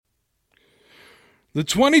The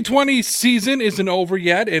 2020 season isn't over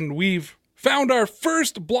yet, and we've found our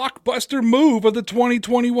first blockbuster move of the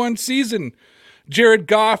 2021 season. Jared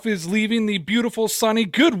Goff is leaving the beautiful, sunny,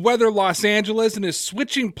 good weather Los Angeles and is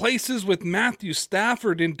switching places with Matthew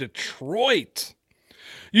Stafford in Detroit.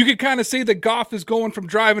 You could kind of say that Goff is going from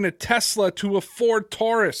driving a Tesla to a Ford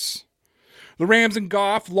Taurus. The Rams and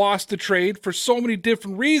Goff lost the trade for so many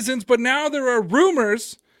different reasons, but now there are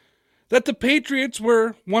rumors that the Patriots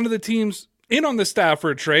were one of the teams in on the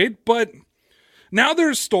Stafford trade, but now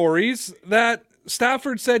there's stories that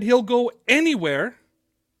Stafford said he'll go anywhere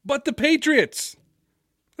but the Patriots.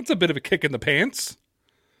 That's a bit of a kick in the pants.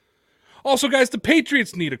 Also, guys, the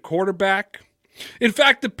Patriots need a quarterback. In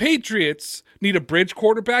fact, the Patriots need a bridge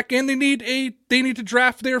quarterback, and they need to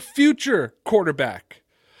draft their future quarterback.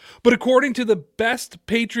 But according to the best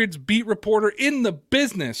Patriots beat reporter in the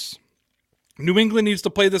business, New England needs to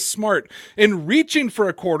play this smart, and reaching for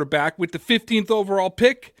a quarterback with the 15th overall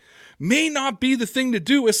pick may not be the thing to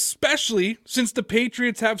do, especially since the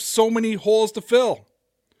Patriots have so many holes to fill.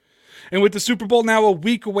 And with the Super Bowl now a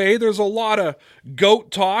week away, there's a lot of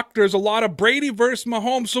GOAT talk. There's a lot of Brady versus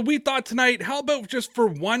Mahomes. So we thought tonight, how about just for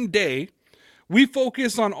one day, we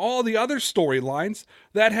focus on all the other storylines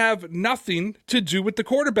that have nothing to do with the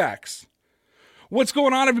quarterbacks. What's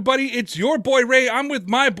going on, everybody? It's your boy Ray. I'm with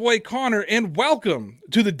my boy Connor, and welcome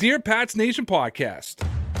to the Dear Pats Nation podcast.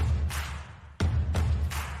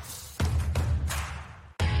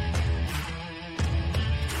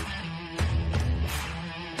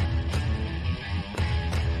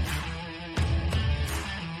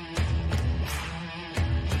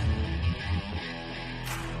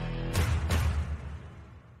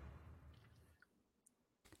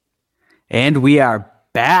 And we are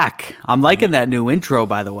back. I'm liking that new intro,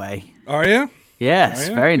 by the way. Are you? Yes,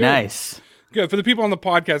 very Good. Nice. Good. For the people on the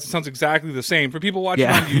podcast, it sounds exactly the same. For people watching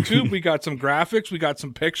on YouTube, we got some graphics, we got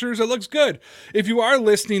some pictures. It looks good. If you are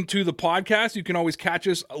listening to the podcast, you can always catch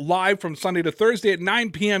us live from Sunday to Thursday at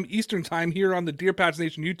 9 p.m. Eastern Time here on the Dear Pats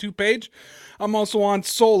Nation YouTube page. I'm also on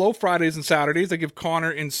solo Fridays and Saturdays. I give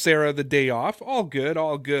Connor and Sarah the day off. All good,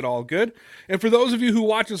 all good, all good. And for those of you who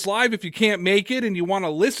watch us live, if you can't make it and you want to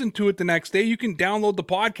listen to it the next day, you can download the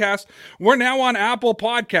podcast. We're now on Apple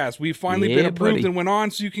Podcasts. We've finally been approved and went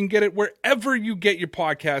on, so you can get it wherever you get your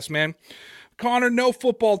podcast, man. Connor, no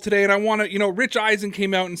football today, and I want to, Rich Eisen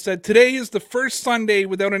came out and said, today is the first Sunday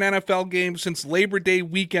without an NFL game since Labor Day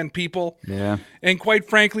weekend, people. Yeah. And quite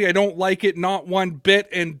frankly, I don't like it, not one bit.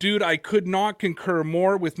 And dude, I could not concur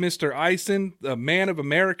more with Mr. Eisen, the man of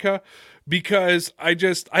America, because I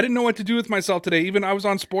didn't know what to do with myself today. Even I was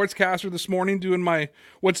on Sportscaster this morning doing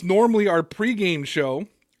what's normally our pregame show.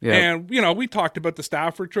 Yep. And, we talked about the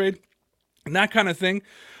Stafford trade and that kind of thing.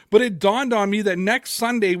 But it dawned on me that next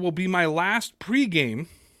Sunday will be my last pregame.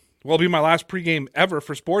 Will be my last pregame ever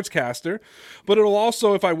for Sportscaster. But it'll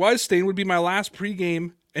also, if I was staying, would be my last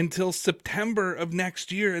pregame until September of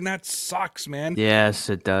next year. And that sucks, man. Yes,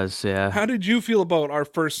 it does, yeah. How did you feel about our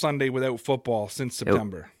first Sunday without football since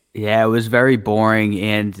September? It was very boring,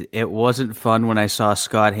 and it wasn't fun when I saw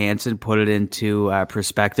Scott Hansen put it into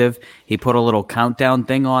perspective. He put a little countdown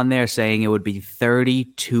thing on there saying it would be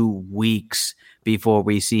 32 weeks before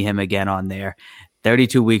we see him again on there.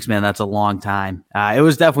 32 weeks, man, that's a long time. It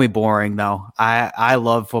was definitely boring, though. I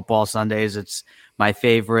love football Sundays. It's my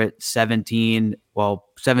favorite 17,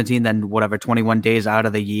 then whatever, 21 days out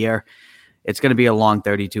of the year. It's going to be a long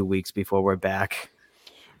 32 weeks before we're back.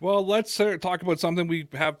 Well, let's talk about something we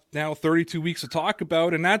have now 32 weeks to talk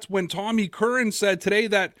about, and that's when Tommy Curran said today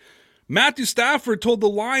that Matthew Stafford told the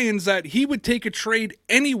Lions that he would take a trade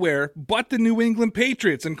anywhere but the New England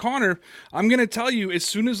Patriots. And Connor, I'm going to tell you, as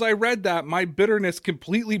soon as I read that, my bitterness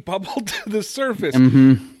completely bubbled to the surface.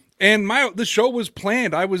 Mm-hmm. And the show was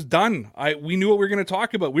planned. I was done. We knew what we were going to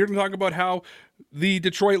talk about. We were going to talk about how the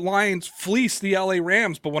Detroit Lions fleeced the LA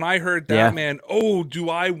Rams. But when I heard that, man, do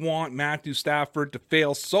I want Matthew Stafford to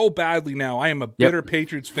fail so badly now? I am a bitter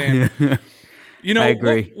Patriots fan. I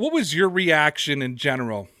agree. What was your reaction in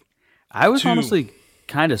general? I was honestly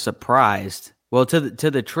kind of surprised. Well, to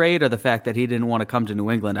the trade or the fact that he didn't want to come to New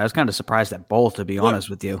England, I was kind of surprised at both, to be honest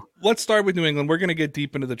with you. Let's start with New England. We're going to get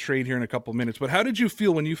deep into the trade here in a couple minutes. But how did you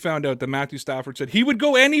feel when you found out that Matthew Stafford said he would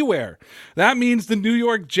go anywhere? That means the New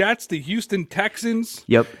York Jets, the Houston Texans,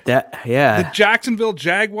 the Jacksonville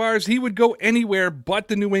Jaguars. He would go anywhere but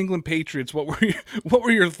the New England Patriots. What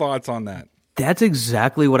were your thoughts on that? That's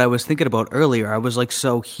exactly what I was thinking about earlier. I was like,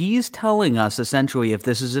 so he's telling us essentially, if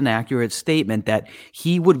this is an accurate statement, that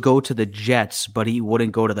he would go to the Jets, but he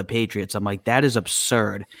wouldn't go to the Patriots. I'm like, that is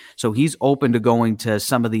absurd. So he's open to going to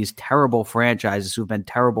some of these terrible franchises who've been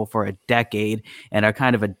terrible for a decade and are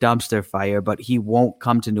kind of a dumpster fire, but he won't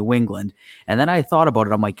come to New England. And then I thought about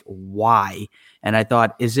it. I'm like, why? And I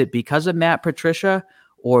thought, is it because of Matt Patricia?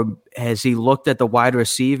 Or has he looked at the wide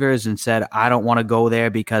receivers and said, I don't want to go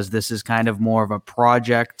there because this is kind of more of a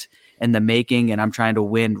project in the making and I'm trying to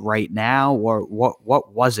win right now? Or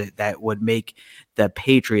what was it that would make the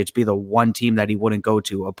Patriots be the one team that he wouldn't go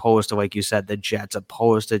to, opposed to, like you said, the Jets,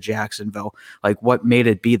 opposed to Jacksonville? Like, what made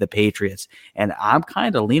it be the Patriots? And I'm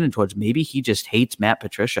kind of leaning towards maybe he just hates Matt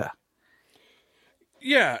Patricia.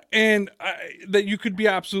 Yeah, and that you could be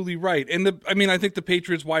absolutely right. And I think the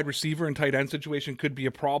Patriots wide receiver and tight end situation could be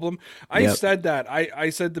a problem. I Yep. said that. I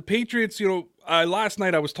said the Patriots, last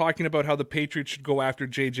night I was talking about how the Patriots should go after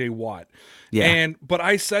JJ Watt. Yeah. But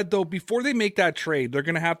I said, though, before they make that trade, they're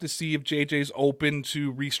going to have to see if JJ's open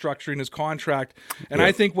to restructuring his contract. And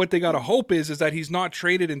I think what they got to hope is that he's not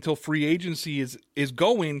traded until free agency is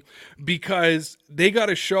going, because they got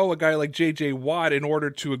to show a guy like JJ Watt in order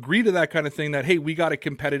to agree to that kind of thing, that, hey, we got a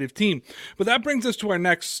competitive team. But that brings us to our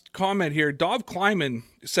next comment here. Dov Kleiman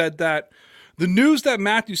said that the news that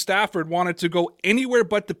Matthew Stafford wanted to go anywhere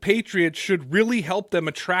but the Patriots should really help them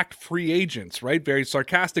attract free agents, right? Very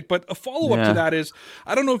sarcastic. But a follow-up to that is,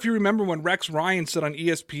 I don't know if you remember when Rex Ryan said on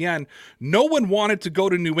ESPN, no one wanted to go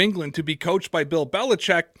to New England to be coached by Bill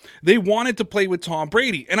Belichick. They wanted to play with Tom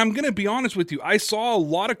Brady. And I'm going to be honest with you, I saw a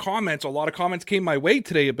lot of comments. A lot of comments came my way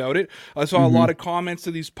today about it. I saw a lot of comments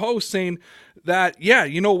to these posts saying that, yeah,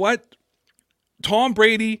 you know what? Tom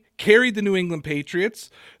Brady carried the New England Patriots.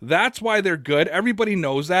 That's why they're good. Everybody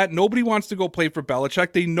knows that. Nobody wants to go play for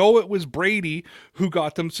Belichick. They know it was Brady who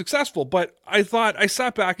got them successful. But I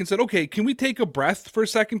sat back and said, okay, can we take a breath for a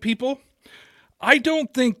second, people? I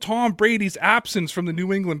don't think Tom Brady's absence from the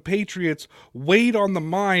New England Patriots weighed on the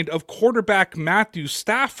mind of quarterback Matthew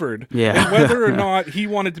Stafford, and whether or not he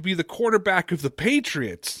wanted to be the quarterback of the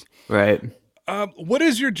Patriots. Right. What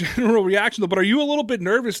is your general reaction, though? But are you a little bit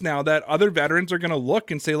nervous now that other veterans are going to look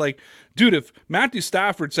and say, like, dude, if Matthew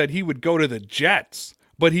Stafford said he would go to the Jets,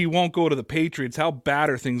 but he won't go to the Patriots, how bad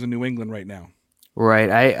are things in New England right now?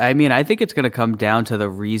 Right. I mean, I think it's going to come down to the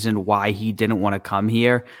reason why he didn't want to come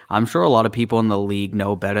here. I'm sure a lot of people in the league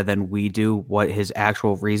know better than we do what his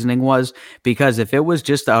actual reasoning was, because if it was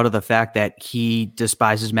just out of the fact that he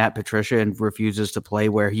despises Matt Patricia and refuses to play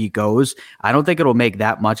where he goes, I don't think it'll make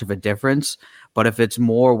that much of a difference. But if it's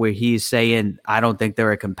more where he's saying, I don't think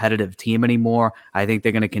they're a competitive team anymore, I think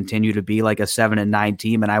they're going to continue to be like a 7-9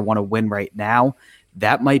 team, and I want to win right now,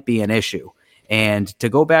 that might be an issue. And to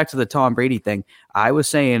go back to the Tom Brady thing, I was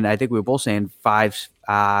saying, I think we were both saying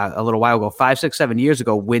a little while ago, 5, 6, 7 years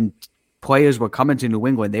ago, when players were coming to New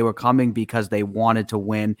England, they were coming because they wanted to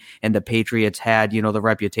win, and the Patriots had, the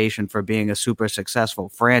reputation for being a super successful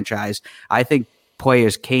franchise. I think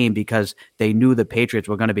players came because they knew the Patriots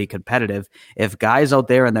were going to be competitive. If guys out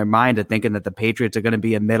there in their mind are thinking that the Patriots are going to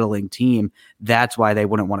be a middling team, that's why they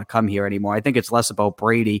wouldn't want to come here anymore. I think it's less about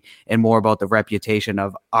Brady and more about the reputation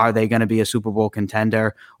of, are they going to be a Super Bowl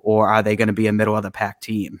contender, or are they going to be a middle of the pack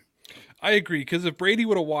team? I agree, because if Brady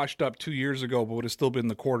would have washed up 2 years ago but would have still been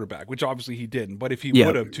the quarterback, which obviously he didn't, but if he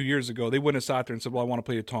would have 2 years ago, they wouldn't have sat there and said, well, I want to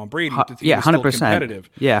play with Tom Brady. The team was 100%. still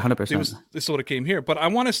competitive. Yeah, 100%. This would have came here. But I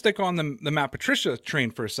want to stick on the Matt Patricia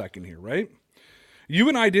train for a second here, right? You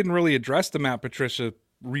and I didn't really address the Matt Patricia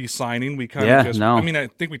re-signing. We kind of no. I mean, I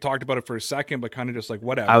think we talked about it for a second, but kind of just like,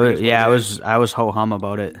 whatever. I was ho-hum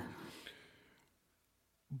about it.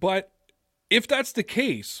 But if that's the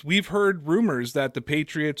case, we've heard rumors that the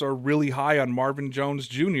Patriots are really high on Marvin Jones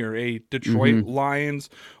Jr., a Detroit Lions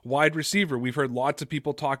wide receiver. We've heard lots of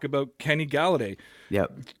people talk about Kenny Galladay.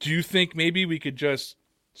 Yep. Do you think maybe we could just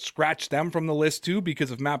scratch them from the list too?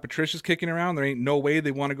 Because if Matt Patricia's kicking around, there ain't no way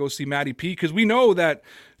they want to go see Matty P. Because we know that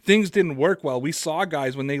things didn't work well. We saw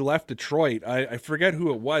guys when they left Detroit. I forget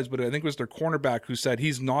who it was, but I think it was their cornerback who said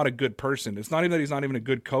he's not a good person. It's not even that he's not even a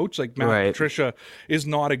good coach. Like Matt Patricia is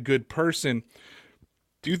not a good person.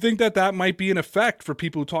 Do you think that might be an effect for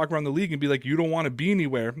people who talk around the league and be like, you don't want to be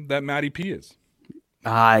anywhere that Matty P is?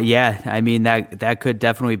 Yeah, I mean, that could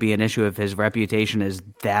definitely be an issue if his reputation is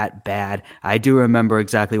that bad. I do remember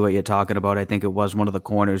exactly what you're talking about. I think it was one of the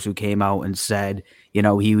corners who came out and said,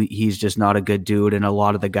 he's just not a good dude, and a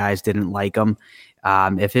lot of the guys didn't like him.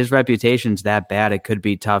 If his reputation's that bad, it could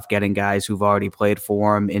be tough getting guys who've already played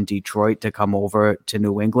for him in Detroit to come over to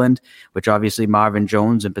New England, which obviously Marvin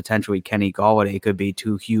Jones and potentially Kenny Golladay could be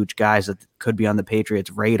two huge guys that could be on the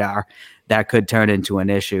Patriots' radar. That could turn into an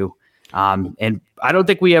issue. And I don't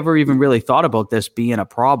think we ever even really thought about this being a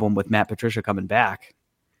problem with Matt Patricia coming back.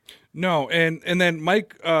 No, and then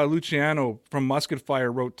Mike Luciano from Musket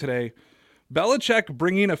Fire wrote today, Belichick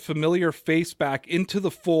bringing a familiar face back into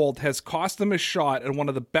the fold has cost them a shot at one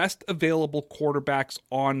of the best available quarterbacks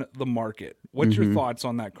on the market. What's your thoughts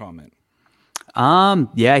on that comment?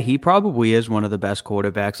 Yeah, he probably is one of the best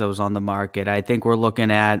quarterbacks that was on the market. I think we're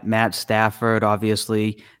looking at Matt Stafford,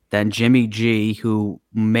 obviously, then Jimmy G, who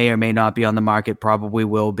may or may not be on the market, probably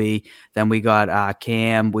will be. Then we got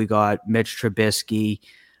Cam, we got Mitch Trubisky.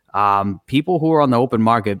 People who are on the open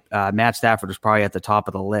market, Matt Stafford is probably at the top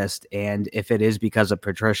of the list. And if it is because of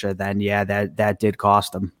Patricia, then yeah, that did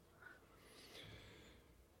cost him.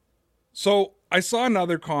 So I saw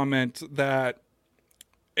another comment that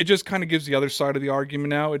it just kind of gives the other side of the argument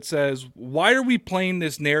now. It says, why are we playing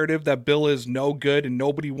this narrative that Bill is no good and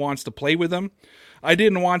nobody wants to play with him? I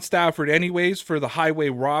didn't want Stafford anyways for the highway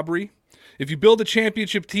robbery. If you build a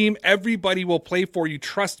championship team, everybody will play for you.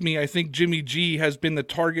 Trust me, I think Jimmy G has been the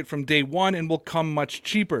target from day one and will come much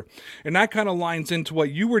cheaper. And that kind of lines into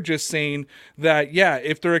what you were just saying, that, yeah,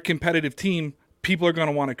 if they're a competitive team, people are going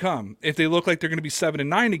to want to come. If they look like they're going to be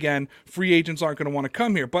 7-9 again, free agents aren't going to want to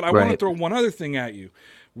come here. But I want to throw one other thing at you.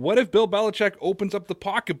 What if Bill Belichick opens up the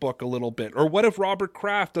pocketbook a little bit? Or what if Robert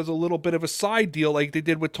Kraft does a little bit of a side deal like they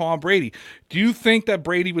did with Tom Brady? Do you think that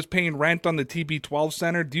Brady was paying rent on the TB12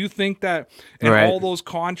 Center? Do you think that in all those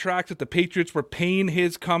contracts that the Patriots were paying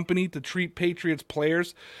his company to treat Patriots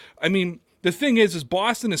players? I mean, the thing is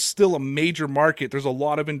Boston is still a major market. There's a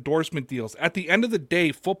lot of endorsement deals. At the end of the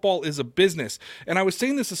day, football is a business. And I was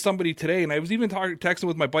saying this to somebody today, and I was even texting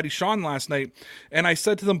with my buddy Sean last night, and I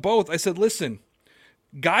said to them both, I said, listen,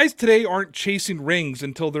 guys today aren't chasing rings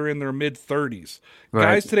until they're in their mid-30s.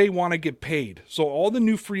 Guys today want to get paid. So all the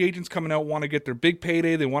new free agents coming out want to get their big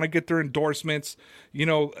payday. They want to get their endorsements. You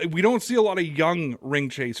know, we don't see a lot of young ring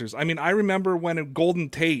chasers. I mean, I remember when Golden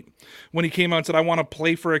Tate, when he came out and said, I want to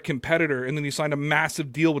play for a competitor, and then he signed a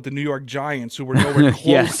massive deal with the New York Giants, who were nowhere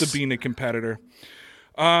close to being a competitor.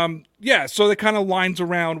 Yeah, so that kind of lines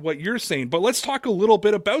around what you're saying. But let's talk a little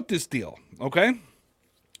bit about this deal, okay?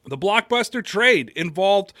 The blockbuster trade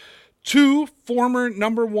involved two former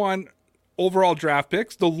number one overall draft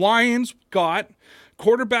picks. The Lions got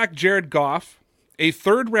quarterback Jared Goff, a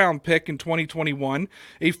third-round pick in 2021,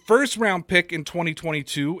 a first-round pick in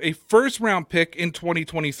 2022, a first-round pick in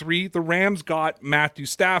 2023. The Rams got Matthew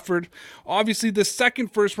Stafford. Obviously, the second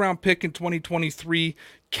first-round pick in 2023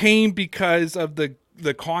 came because of the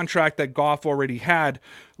contract that Goff already had.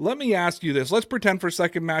 Let me ask you this. Let's pretend for a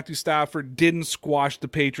second Matthew Stafford didn't squash the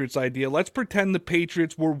Patriots idea. Let's pretend the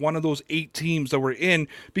Patriots were one of those 8 teams that were in,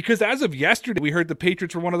 because as of yesterday, we heard the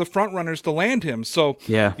Patriots were one of the front runners to land him. So,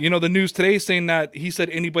 you know, the news today saying that he said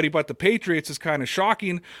anybody but the Patriots is kind of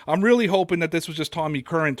shocking. I'm really hoping that this was just Tommy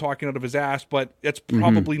Curran talking out of his ass, but it's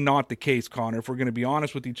probably not the case, Connor, if we're going to be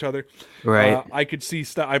honest with each other. I could see,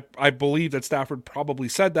 I believe that Stafford probably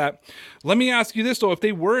said that. Let me ask you this, though. If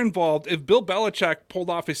they were involved, if Bill Belichick pulled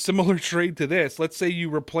off a similar trade to this, let's say you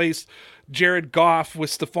replaced Jared Goff with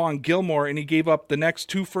Stephon Gilmore and he gave up the next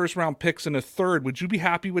 2 first-round picks and a third, would you be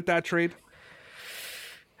happy with that trade?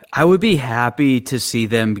 I would be happy to see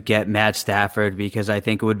them get Matt Stafford because I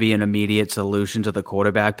think it would be an immediate solution to the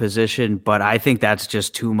quarterback position, but I think that's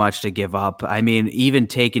just too much to give up. I mean, even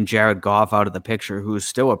taking Jared Goff out of the picture, who's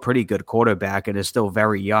still a pretty good quarterback and is still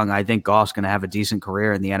very young, I think Goff's going to have a decent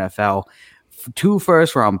career in the NFL. 2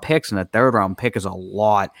 first-round picks and a third-round pick is a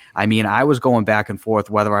lot. I mean, I was going back and forth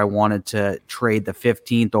whether I wanted to trade the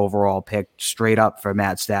 15th overall pick straight up for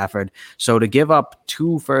Matt Stafford. So to give up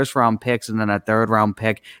 2 first-round picks and then a third-round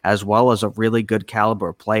pick as well as a really good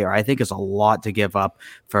caliber player, I think is a lot to give up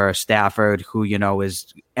for Stafford, who, you know,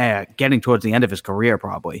 is getting towards the end of his career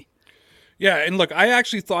probably. Yeah, and look, I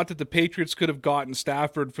actually thought that the Patriots could have gotten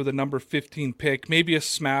Stafford for the number 15 pick, maybe a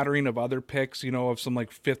smattering of other picks, you know, of some like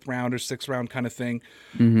 5th round or 6th round kind of thing.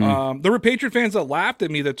 There were Patriot fans that laughed at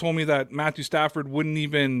me that told me that Matthew Stafford wouldn't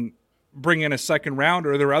even bring in a 2nd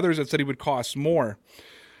rounder. There were others that said he would cost more.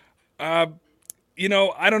 You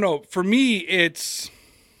know, I don't know. For me, it's...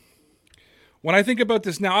 When I think about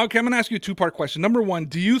this now, okay, I'm going to ask you a 2-part question. Number 1,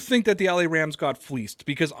 do you think that the LA Rams got fleeced?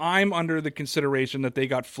 Because I'm under the consideration that they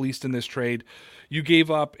got fleeced in this trade. You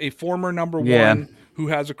gave up a former number 1 who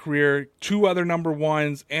has a career, 2 other number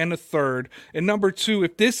 1s, and a third. And number 2,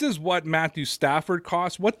 if this is what Matthew Stafford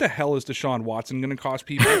costs, what the hell is Deshaun Watson going to cost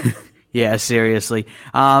people? Yeah, seriously.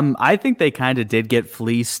 I think they kind of did get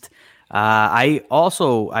fleeced. I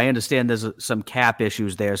understand there's some cap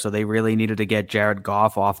issues there, so they really needed to get Jared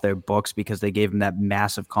Goff off their books because they gave him that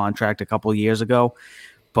massive contract a couple years ago.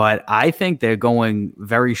 But I think they're going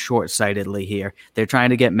very short-sightedly here. They're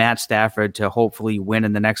trying to get Matt Stafford to hopefully win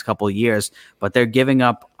in the next couple of years, but they're giving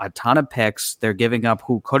up a ton of picks. They're giving up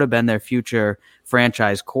who could have been their future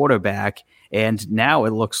franchise quarterback. And now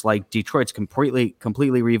it looks like Detroit's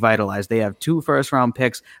completely revitalized. They have 2 first-round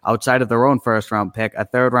picks outside of their own first-round pick, a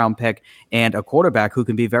third-round pick, and a quarterback who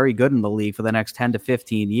can be very good in the league for the next 10 to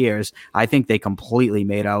 15 years. I think they completely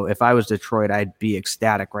made out. If I was Detroit, I'd be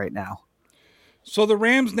ecstatic right now. So the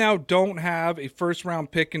Rams now don't have a first-round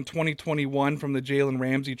pick in 2021 from the Jalen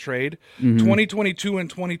Ramsey trade, 2022 and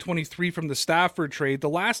 2023 from the Stafford trade. The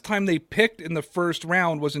last time they picked in the first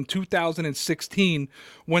round was in 2016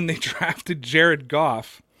 when they drafted Jared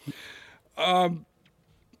Goff. Are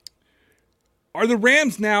the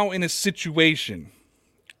Rams now in a situation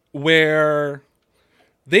where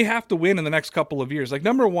they have to win in the next couple of years? Like,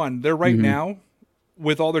 number one, they're right now,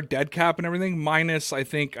 with all their dead cap and everything, minus, I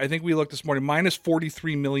think we looked this morning, minus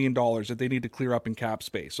 $43 million that they need to clear up in cap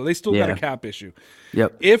space. So they still got a cap issue.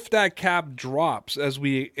 Yep. If that cap drops, as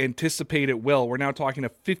we anticipate it will, we're now talking a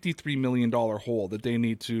 $53 million hole that they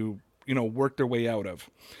need to, work their way out of.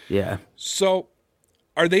 Yeah. So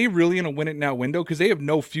are they really in a win it now window? Because they have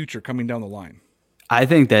no future coming down the line. I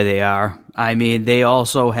think that they are. I mean, they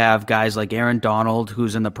also have guys like Aaron Donald,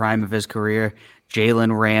 who's in the prime of his career,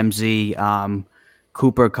 Jalen Ramsey,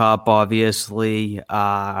 Cooper Kupp, obviously,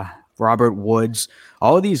 Robert Woods.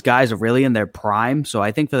 All of these guys are really in their prime. So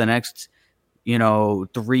I think for the next,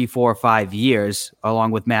 3, 4, 5 years,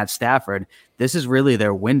 along with Matt Stafford, this is really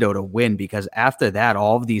their window to win, because after that,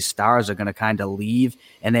 all of these stars are going to kind of leave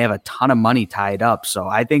and they have a ton of money tied up. So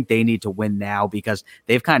I think they need to win now because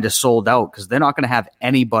they've kind of sold out, because they're not going to have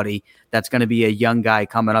anybody that's going to be a young guy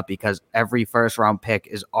coming up, because every first round pick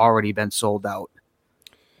has already been sold out.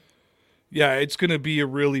 Yeah, it's going to be a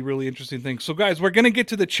really, really interesting thing. So, guys, we're going to get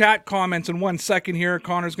to the chat comments in 1 second here.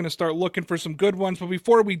 Connor's going to start looking for some good ones. But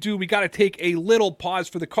before we do, we got to take a little pause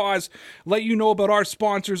for the cause, let you know about our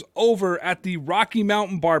sponsors over at the Rocky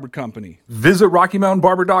Mountain Barber Company. Visit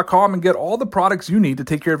RockyMountainBarber.com and get all the products you need to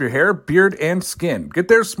take care of your hair, beard, and skin. Get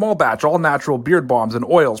their small batch, all-natural beard balms and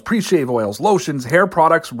oils, pre-shave oils, lotions, hair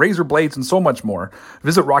products, razor blades, and so much more.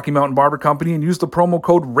 Visit Rocky Mountain Barber Company and use the promo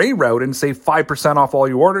code RAYROUTE and save 5% off all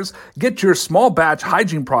your orders. Get your small batch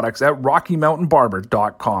hygiene products at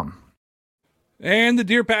RockyMountainBarber.com. And the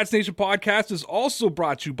Dear Pats Nation podcast is also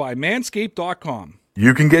brought to you by Manscaped.com.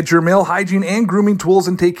 You can get your male hygiene and grooming tools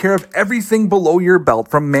and take care of everything below your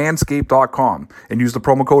belt from Manscaped.com. And use the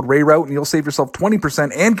promo code RAYROUTE and you'll save yourself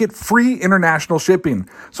 20% and get free international shipping.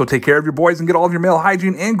 So take care of your boys and get all of your male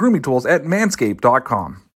hygiene and grooming tools at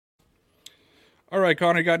Manscaped.com. All right,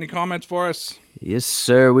 Connor, you got any comments for us? Yes,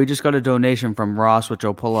 sir. We just got a donation from Ross, which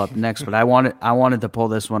I'll pull up next, but I wanted to pull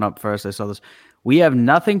this one up first. I saw this. We have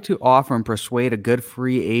nothing to offer and persuade a good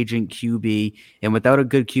free agent QB, and without a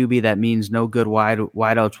good QB, that means no good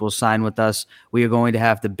wideouts will sign with us. We are going to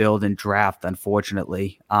have to build and draft,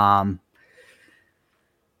 unfortunately. I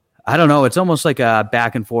don't know. It's almost like a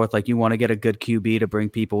back and forth. Like, you want to get a good QB to bring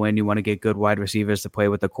people in. You want to get good wide receivers to play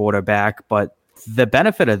with the quarterback, but the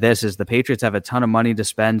benefit of this is the Patriots have a ton of money to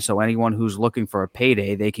spend, so anyone who's looking for a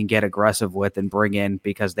payday, they can get aggressive with and bring in,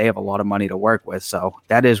 because they have a lot of money to work with. So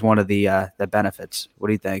that is one of the benefits. What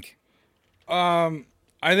do you think? I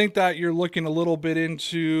think that you're looking a little bit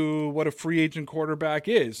into what a free agent quarterback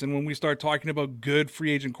is. And when we start talking about good free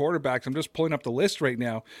agent quarterbacks, I'm just pulling up the list right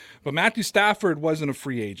now. But Matthew Stafford wasn't a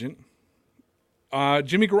free agent.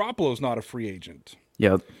 Jimmy Garoppolo's not a free agent.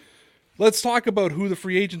 Yep. Let's talk about who the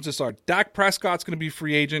free agents are. Dak Prescott's going to be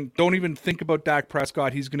free agent. Don't even think about Dak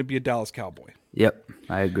Prescott. He's going to be a Dallas Cowboy. Yep,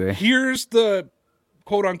 I agree. Here's the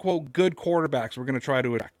quote-unquote good quarterbacks we're going to try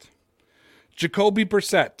to attract. Jacoby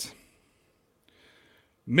Brissett,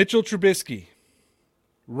 Mitchell Trubisky,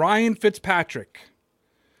 Ryan Fitzpatrick,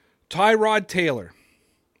 Tyrod Taylor,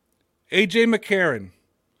 A.J. McCarron,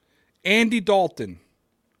 Andy Dalton,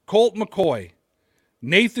 Colt McCoy,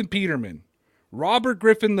 Nathan Peterman, Robert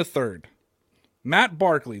Griffin III, Matt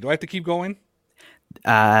Barkley. Do I have to keep going?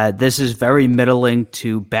 This is very middling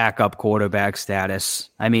to backup quarterback status.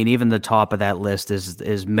 I mean, even the top of that list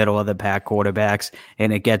is middle of the pack quarterbacks,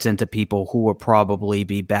 and it gets into people who will probably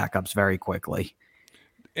be backups very quickly.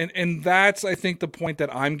 And that's, I think, the point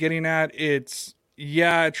that I'm getting at. It's,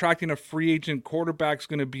 attracting a free agent quarterback is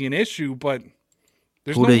going to be an issue, but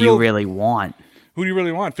there's who do you really want? Who do you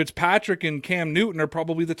really want? Fitzpatrick and Cam Newton are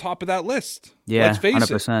probably the top of that list. Yeah, let's face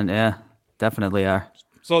 100%. it. Yeah, definitely are.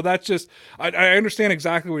 So that's just, I understand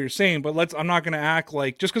exactly what you're saying, but I'm not going to act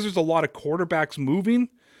like just because there's a lot of quarterbacks moving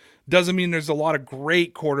doesn't mean there's a lot of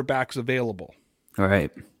great quarterbacks available. All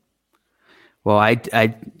right. Well,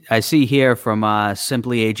 I see here from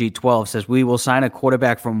Simply AG12 says we will sign a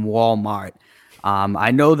quarterback from Walmart.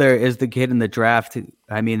 I know there is the kid in the draft.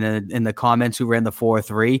 I mean, in the comments who ran the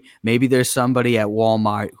 4-3. Maybe there's somebody at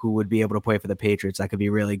Walmart who would be able to play for the Patriots. That could be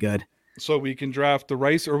really good. So we can draft the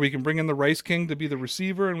Rice, or we can bring in the Rice King to be the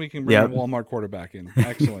receiver, and we can bring a Walmart quarterback in.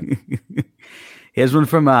 Excellent. Here's one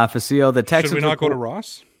from Facile. The Texans. Should we not go to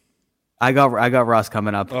Ross? I got Ross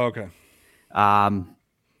coming up. Oh, okay.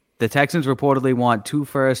 The Texans reportedly want 2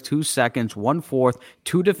 firsts, 2 seconds, 1 fourth,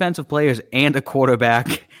 2 defensive players, and a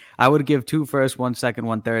quarterback. I would give 2 firsts, 1 second,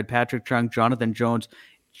 1 third. Patrick Chung, Jonathan Jones,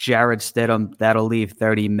 Jared Stidham. That'll leave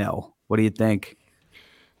 $30 million. What do you think?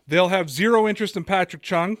 They'll have zero interest in Patrick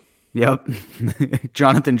Chung. Yep.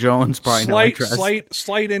 Jonathan Jones, probably no interest.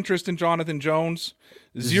 Slight interest in Jonathan Jones.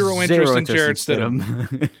 Zero interest in Jared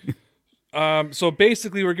Stidham. So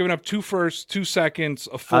basically, we're giving up 2 firsts, 2 seconds,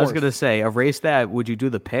 a fourth. I was going to say, erase that. Would you do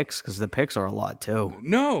the picks? Because the picks are a lot, too.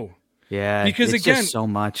 No. Yeah, because it's again, just so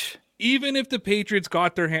much. Even if the Patriots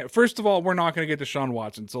got their hand... First of all, we're not going to get Deshaun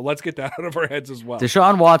Watson, so let's get that out of our heads as well.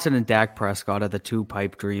 Deshaun Watson and Dak Prescott are the 2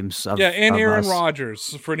 pipe dreams of and Aaron us.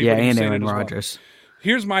 Rodgers. For anybody and saying Aaron it as Rodgers. Well.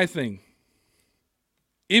 Here's my thing.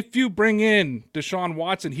 If you bring in Deshaun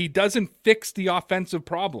Watson, he doesn't fix the offensive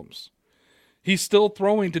problems. He's still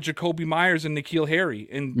throwing to Jacoby Myers and N'Keal Harry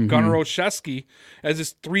and Gunnar Olszewski as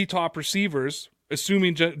his 3 top receivers,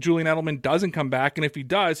 assuming Julian Edelman doesn't come back. And if he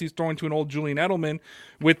does, he's throwing to an old Julian Edelman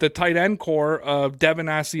with the tight end core of Devin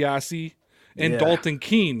Asiasi and Dalton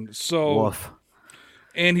Keene. So, Woof.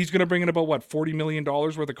 And he's going to bring in about, $40 million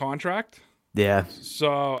worth of contract? Yeah.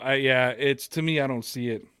 So, it's, to me, I don't see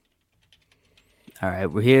it. All right,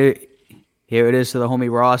 we're here. Here it is to the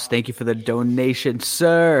homie Ross. Thank you for the donation,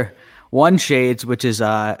 sir. One Shades, which is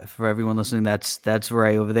for everyone listening, that's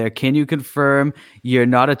right over there. Can you confirm you're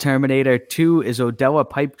not a Terminator? 2, is Odell a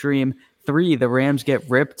pipe dream? 3, the Rams get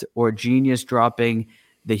ripped or Genius dropping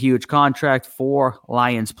the huge contract? 4,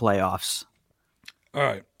 Lions playoffs. All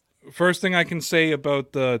right. First thing I can say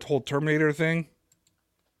about the whole Terminator thing,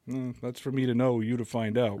 that's for me to know, you to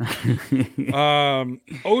find out.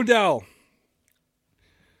 Odell.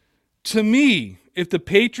 To me, if the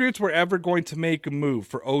Patriots were ever going to make a move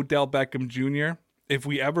for Odell Beckham Jr., if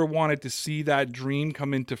we ever wanted to see that dream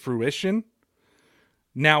come into fruition,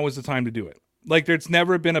 now is the time to do it. Like, there's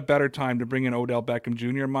never been a better time to bring in Odell Beckham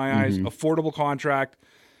Jr. in my eyes. Affordable contract.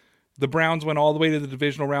 The Browns went all the way to the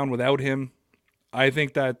divisional round without him. I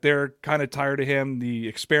think that they're kind of tired of him. The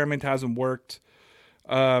experiment hasn't worked.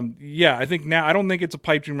 I think now, I don't think it's a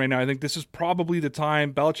pipe dream right now. I think this is probably the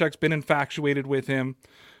time. Belichick's been infatuated with him.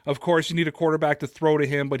 Of course, you need a quarterback to throw to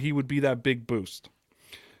him, but he would be that big boost.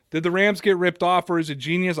 Did the Rams get ripped off, or is it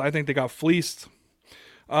Genius? I think they got fleeced.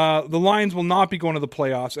 The Lions will not be going to the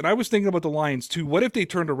playoffs. And I was thinking about the Lions, too. What if they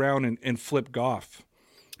turned around and flipped Goff?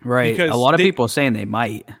 Right. Because a lot of people saying they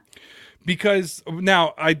might. Because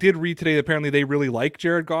now, I did read today that apparently they really like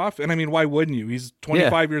Jared Goff. And I mean, why wouldn't you? He's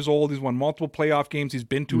 25 years old. He's won multiple playoff games. He's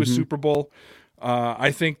been to a Super Bowl.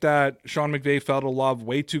 I think that Sean McVay fell to love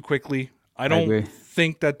way too quickly. I don't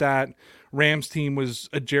think that Rams team was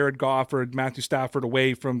a Jared Goff or Matthew Stafford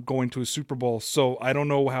away from going to a Super Bowl. So I don't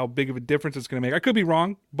know how big of a difference it's going to make. I could be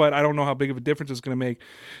wrong, but I don't know how big of a difference it's going to make.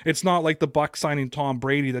 It's not like the Bucs signing Tom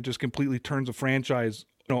Brady that just completely turns a franchise,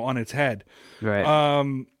 on its head. Right.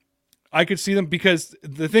 I could see them, because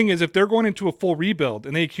the thing is, if they're going into a full rebuild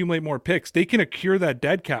and they accumulate more picks, they can accrue that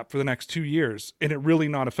dead cap for the next 2 years and it really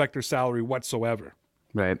not affect their salary whatsoever.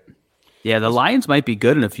 Right. Yeah, the Lions might be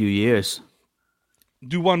good in a few years.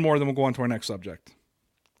 Do one more, then we'll go on to our next subject.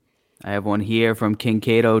 I have one here from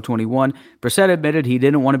Kincaid21. Brissett admitted he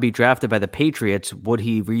didn't want to be drafted by the Patriots. Would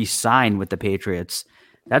he re-sign with the Patriots?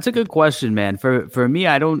 That's a good question, man. For me,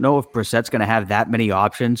 I don't know if Brissett's going to have that many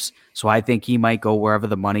options, so I think he might go wherever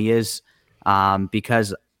the money is,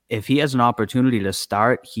 because if he has an opportunity to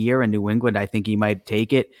start here in New England, I think he might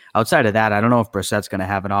take it. Outside of that, I don't know if Brissett's going to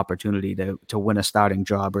have an opportunity to win a starting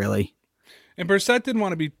job, really. And Brissett didn't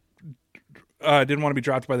want to be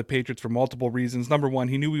drafted by the Patriots for multiple reasons. Number one,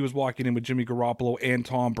 he knew he was walking in with Jimmy Garoppolo and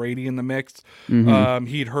Tom Brady in the mix.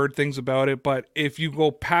 He'd heard things about it, but if you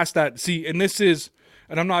go past that,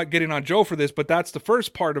 and I'm not getting on Joe for this, but that's the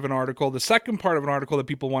first part of an article. The second part of an article that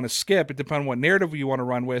people want to skip, it depends on what narrative you want to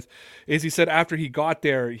run with, is he said after he got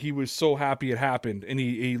there, he was so happy it happened, and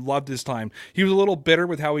he loved his time. He was a little bitter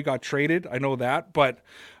with how he got traded. I know that, but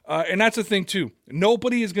and that's the thing too.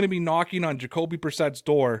 Nobody is going to be knocking on Jacoby Brissett's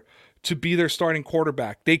door to be their starting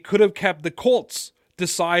quarterback. They could have kept the Colts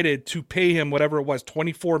decided to pay him whatever it was,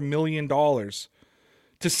 $24 million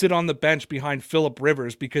to sit on the bench behind Phillip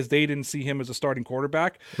Rivers because they didn't see him as a starting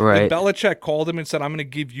quarterback. Right. If Belichick called him and said, I'm going to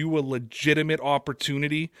give you a legitimate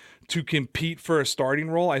opportunity to compete for a starting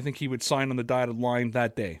role, I think he would sign on the dotted line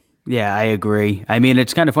that day. Yeah, I agree. I mean,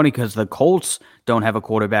 it's kind of funny because the Colts don't have a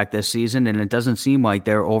quarterback this season, and it doesn't seem like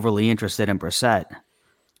they're overly interested in Brissett.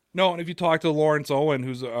 No, and if you talk to Lawrence Owen,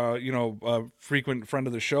 who's a frequent friend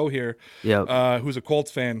of the show here, who's a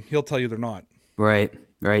Colts fan, he'll tell you they're not. Right.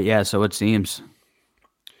 Yeah, so it seems.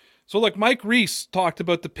 So, look, Mike Reese talked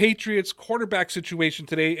about the Patriots quarterback situation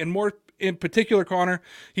today, and more in particular, Connor,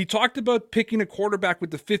 he talked about picking a quarterback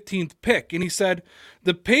with the 15th pick, and he said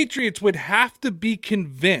the Patriots would have to be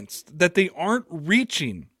convinced that they aren't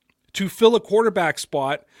reaching to fill a quarterback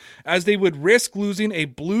spot, as they would risk losing a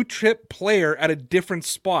blue chip player at a different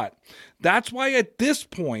spot. That's why at this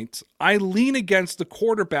point, I lean against the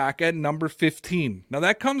quarterback at number 15. Now,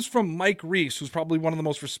 that comes from Mike Reese, who's probably one of the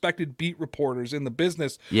most respected beat reporters in the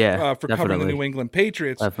business for covering the New England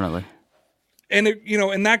Patriots. Definitely. And,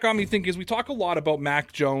 and that got me thinking, as we talk a lot about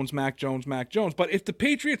Mac Jones, but if the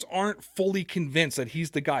Patriots aren't fully convinced that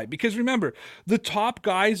he's the guy, because remember, the top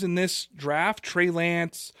guys in this draft, Trey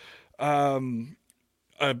Lance,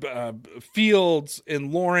 Fields,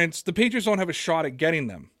 and Lawrence, the Patriots don't have a shot at getting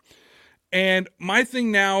them. And my thing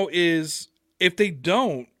now is, if they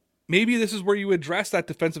don't, maybe this is where you address that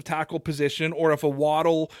defensive tackle position, or if a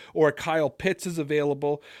Waddle or a Kyle Pitts is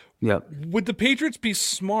available. Yep. Would the Patriots be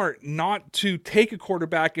smart not to take a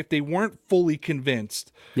quarterback if they weren't fully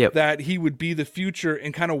convinced that he would be the future,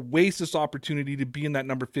 and kind of waste this opportunity to be in that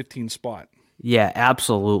number 15 spot? Yeah,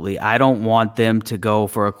 absolutely. I don't want them to go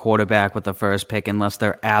for a quarterback with the first pick unless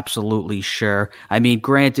they're absolutely sure. I mean,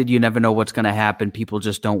 granted, you never know what's going to happen. People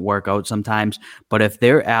just don't work out sometimes. But if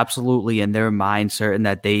they're absolutely in their mind certain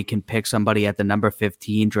that they can pick somebody at the number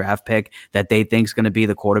 15 draft pick that they think is going to be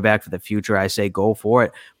the quarterback for the future, I say go for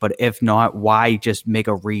it. But if not, why just make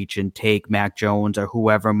a reach and take Mac Jones or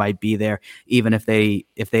whoever might be there, even if they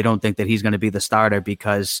don't think that he's going to be the starter,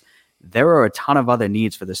 because there are a ton of other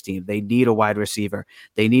needs for this team. They need a wide receiver.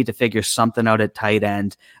 They need to figure something out at tight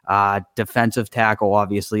end. Defensive tackle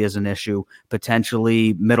obviously is an issue.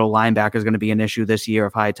 Potentially middle linebacker is going to be an issue this year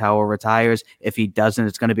if Hightower retires. If he doesn't,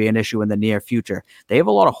 it's going to be an issue in the near future. They have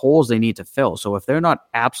a lot of holes they need to fill. So if they're not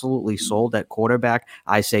absolutely sold at quarterback,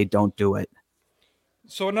 I say don't do it.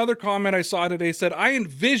 So another comment I saw today said, I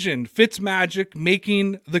envision Fitzmagic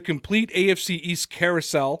making the complete AFC East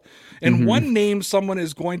carousel, and one name someone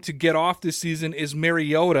is going to get off this season is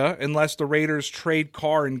Mariota, unless the Raiders trade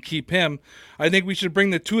Carr and keep him. I think we should bring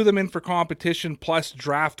the two of them in for competition plus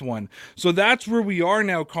draft one. So that's where we are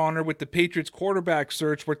now, Connor, with the Patriots quarterback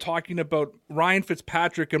search. We're talking about Ryan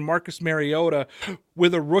Fitzpatrick and Marcus Mariota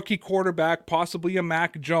with a rookie quarterback, possibly a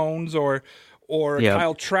Mac Jones or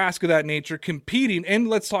Kyle Trask of that nature, competing. And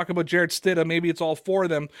let's talk about Jarrett Stidham. Maybe it's all four of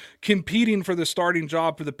them competing for the starting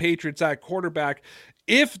job for the Patriots at quarterback.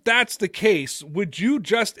 If that's the case, would you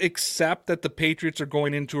just accept that the Patriots are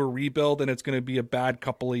going into a rebuild and it's going to be a bad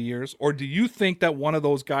couple of years? Or do you think that one of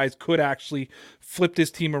those guys could actually flip this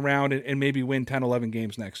team around and maybe win 10, 11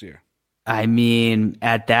 games next year? I mean,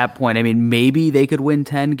 at that point, maybe they could win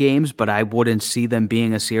 10 games, but I wouldn't see them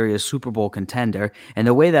being a serious Super Bowl contender. And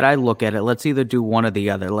the way that I look at it, let's either do one or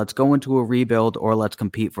the other. Let's go into a rebuild or let's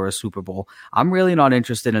compete for a Super Bowl. I'm really not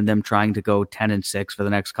interested in them trying to go 10-6 for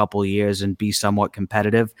the next couple of years and be somewhat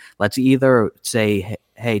competitive. Let's either say,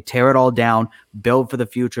 hey, tear it all down, build for the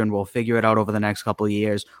future, and we'll figure it out over the next couple of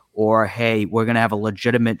years. Or, hey, we're going to have a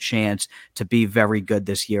legitimate chance to be very good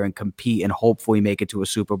this year and compete and hopefully make it to a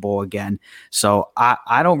Super Bowl again. So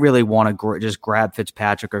I don't really want to just grab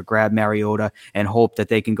Fitzpatrick or grab Mariota and hope that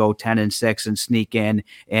they can go 10-6 and sneak in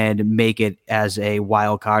and make it as a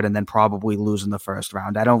wild card and then probably lose in the first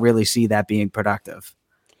round. I don't really see that being productive.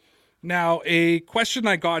 Now, a question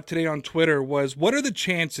I got today on Twitter was, what are the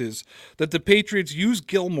chances that the Patriots use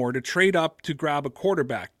Gilmore to trade up to grab a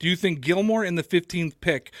quarterback? Do you think Gilmore in the 15th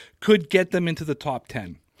pick could get them into the top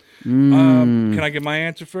 10? Can I get my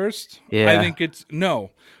answer first? Yeah. I think it's no.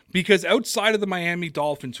 Because outside of the Miami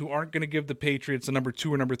Dolphins, who aren't going to give the Patriots a number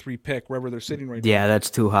 2 or number 3 pick, wherever they're sitting right now. Yeah, that's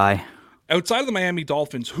too high. Outside of the Miami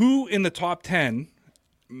Dolphins, who in the top 10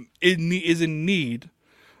 is in need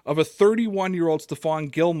of a 31-year-old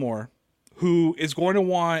Stephon Gilmore, who is going to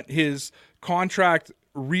want his contract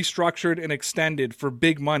restructured and extended for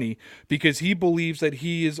big money because he believes that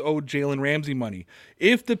he is owed Jalen Ramsey money.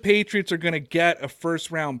 If the Patriots are going to get a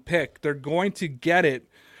first-round pick, they're going to get it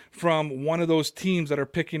from one of those teams that are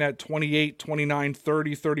picking at 28, 29,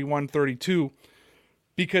 30, 31, 32.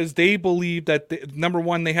 because they believe that, number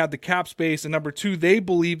one, they have the cap space, and number two, they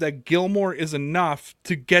believe that Gilmore is enough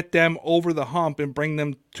to get them over the hump and bring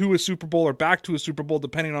them to a Super Bowl or back to a Super Bowl,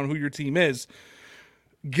 depending on who your team is.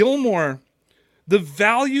 Gilmore, the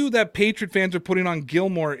value that Patriot fans are putting on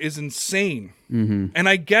Gilmore is insane. Mm-hmm. And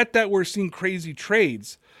I get that we're seeing crazy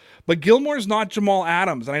trades, but Gilmore is not Jamal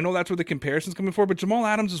Adams. And I know that's where the comparison's coming from, but Jamal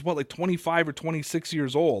Adams is like 25 or 26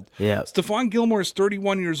 years old. Yeah. Stephon Gilmore is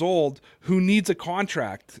 31 years old who needs a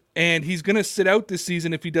contract, and he's going to sit out this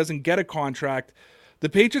season if he doesn't get a contract. The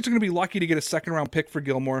Patriots are going to be lucky to get a second-round pick for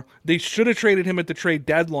Gilmore. They should have traded him at the trade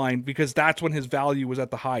deadline because that's when his value was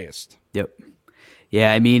at the highest. Yep.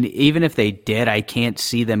 Yeah, I mean, even if they did, I can't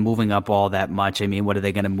see them moving up all that much. I mean, what are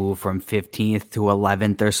they going to move from 15th to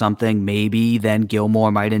 11th or something? Maybe then Gilmore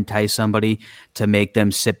might entice somebody to make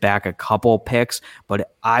them sit back a couple picks,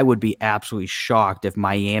 but I would be absolutely shocked if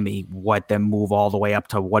Miami let them move all the way up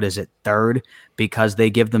to, what is it, third, because they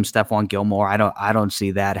give them Stephon Gilmore. I don't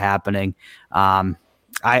see that happening.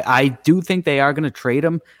 I do think they are going to trade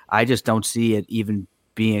him. I just don't see it even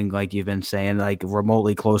being, like you've been saying, like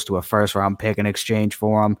remotely close to a first round pick in exchange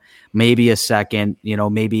for him, maybe a second,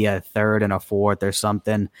 maybe a third and a fourth or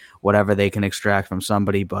something, whatever they can extract from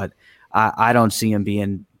somebody. But I don't see him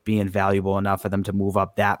being valuable enough for them to move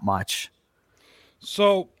up that much.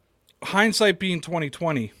 So hindsight being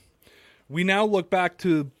 2020, we now look back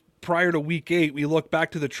to prior to week 8, we look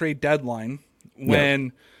back to the trade deadline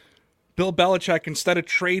when Bill Belichick, instead of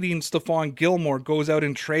trading Stephon Gilmore, goes out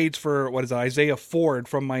and trades for, Isaiah Ford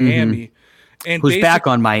from Miami. And who's back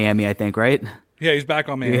on Miami, I think, right? Yeah, he's back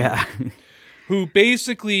on Miami. Yeah. Who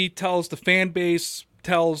basically tells the fan base,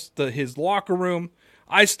 tells his locker room,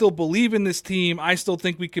 I still believe in this team. I still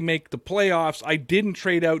think we can make the playoffs. I didn't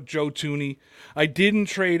trade out Joe Thuney. I didn't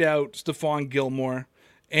trade out Stephon Gilmore.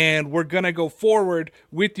 And we're going to go forward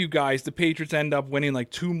with you guys. The Patriots end up winning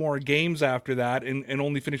like 2 more games after that and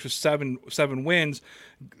only finish with seven wins.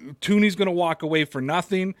 Thuney's going to walk away for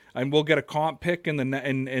nothing, and we'll get a comp pick in the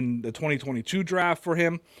 2022 draft for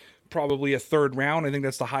him, probably a 3rd round. I think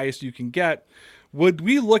that's the highest you can get. Would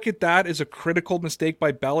we look at that as a critical mistake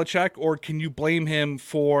by Belichick, or can you blame him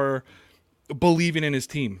for believing in his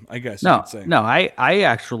team, I guess you could say? No, I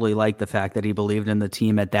actually like the fact that he believed in the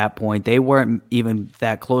team at that point. They weren't even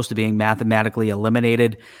that close to being mathematically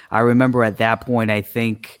eliminated. I remember at that point, I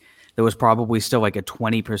think there was probably still like a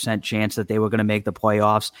 20% chance that they were going to make the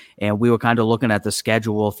playoffs. And we were kind of looking at the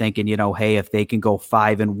schedule thinking, hey, if they can go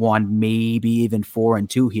 5-1, maybe even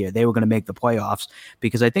 4-2 here, they were going to make the playoffs.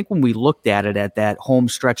 Because I think when we looked at it at that home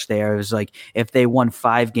stretch there, it was like if they won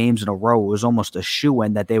 5 games in a row, it was almost a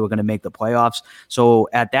shoo-in that they were going to make the playoffs. So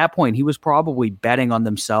at that point, he was probably betting on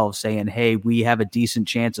themselves, saying, hey, we have a decent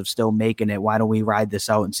chance of still making it. Why don't we ride this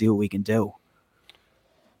out and see what we can do?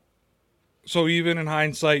 So even in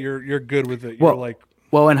hindsight, you're good with it.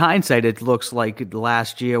 Well, in hindsight, it looks like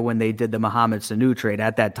last year when they did the Mohamed Sanu trade,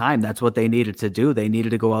 at that time, that's what they needed to do. They needed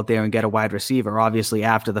to go out there and get a wide receiver. Obviously,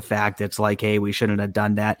 after the fact, it's like, hey, we shouldn't have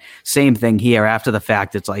done that. Same thing here. After the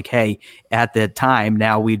fact, it's like, hey, at the time,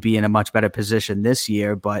 now we'd be in a much better position this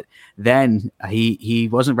year. But then he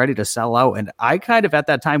wasn't ready to sell out. And I kind of at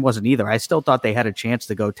that time wasn't either. I still thought they had a chance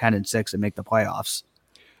to go 10-6 and make the playoffs.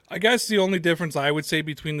 I guess the only difference I would say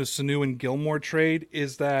between the Sanu and Gilmore trade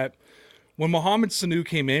is that when Mohamed Sanu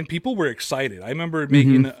came in, people were excited. I remember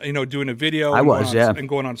making, doing a video and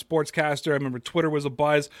going on Sportscaster. I remember Twitter was a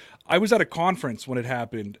buzz. I was at a conference when it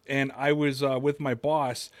happened, and I was with my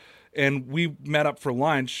boss, and we met up for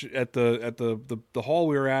lunch at the hall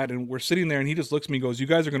we were at, and we're sitting there, and he just looks at me and goes, you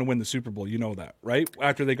guys are going to win the Super Bowl. You know that, right?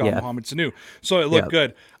 After they got Mohamed Sanu. So it looked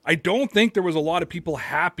good. I don't think there was a lot of people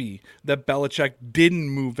happy that Belichick didn't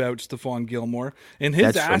move out Stephon Gilmore, and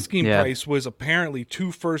his asking price was apparently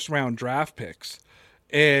 2 first-round draft picks.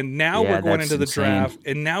 And now we're going into the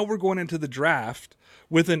draft,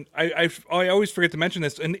 with I always forget to mention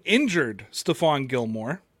this, an injured Stephon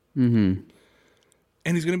Gilmore. Mm-hmm.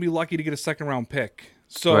 And he's going to be lucky to get a 2nd-round pick.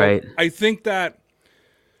 So I think that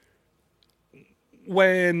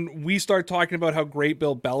when we start talking about how great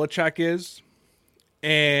Bill Belichick is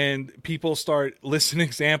and people start listing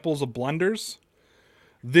examples of blunders,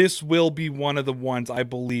 this will be one of the ones I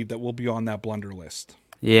believe that will be on that blunder list.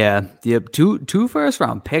 Yeah. Yep. 2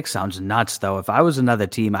 first-round picks sounds nuts, though. If I was another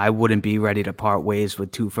team, I wouldn't be ready to part ways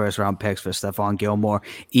with 2 first-round picks for Stephon Gilmore.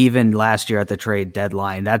 Even last year at the trade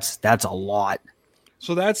deadline, that's a lot.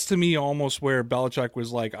 So that's, to me, almost where Belichick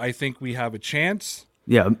was like, I think we have a chance.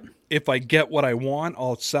 Yeah. If I get what I want,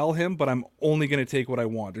 I'll sell him, but I'm only going to take what I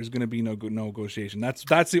want. There's going to be no negotiation.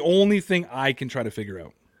 That's the only thing I can try to figure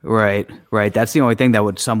out. Right. That's the only thing that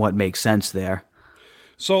would somewhat make sense there.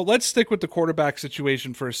 So let's stick with the quarterback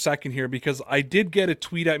situation for a second here, because I did get a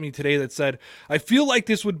tweet at me today that said, I feel like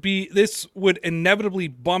this would inevitably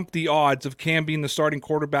bump the odds of Cam being the starting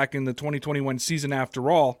quarterback in the 2021 season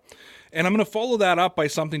after all. And I'm going to follow that up by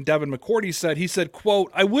something Devin McCourty said. He said,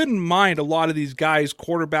 quote, I wouldn't mind a lot of these guys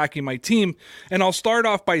quarterbacking my team. And I'll start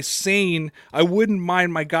off by saying I wouldn't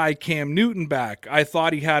mind my guy Cam Newton back. I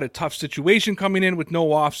thought he had a tough situation coming in with no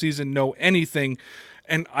offseason, no anything.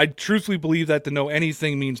 And I truthfully believe that the no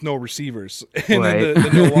anything means no receivers. And Right. then the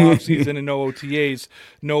no offseason and no OTAs,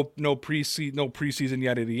 no preseason,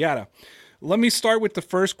 yada, yada, yada. Let me start with the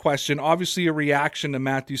first question. Obviously, a reaction to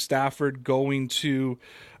Matthew Stafford going to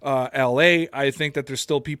LA. I think that there's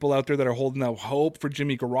still people out there that are holding out hope for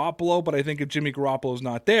Jimmy Garoppolo, but I think if Jimmy Garoppolo is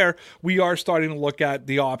not there, we are starting to look at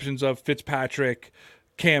the options of Fitzpatrick,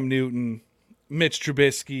 Cam Newton, Mitch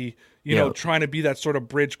Trubisky, you know, trying to be that sort of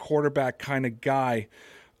bridge quarterback kind of guy.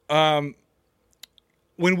 When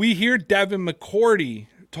we hear Devin McCourty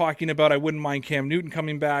talking about I wouldn't mind Cam Newton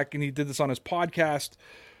coming back, and he did this on his podcast,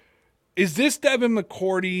 is this Devin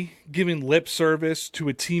McCourty giving lip service to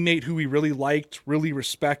a teammate who he really liked, really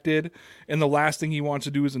respected, and the last thing he wants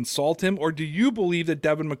to do is insult him? Or do you believe that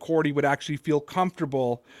Devin McCourty would actually feel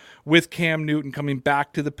comfortable with Cam Newton coming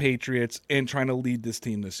back to the Patriots and trying to lead this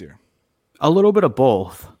team this year? A little bit of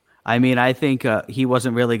both. I mean, I think he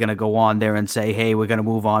wasn't really going to go on there and say, hey, we're going to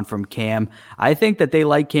move on from Cam. I think that they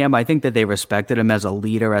like Cam. I think that they respected him as a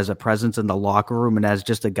leader, as a presence in the locker room, and as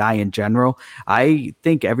just a guy in general. I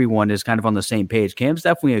think everyone is kind of on the same page. Cam's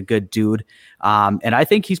definitely a good dude. And I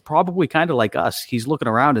think he's probably kind of like us. He's looking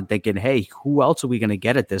around and thinking, hey, who else are we going to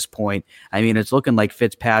get at this point? I mean, it's looking like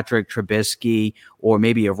Fitzpatrick, Trubisky, or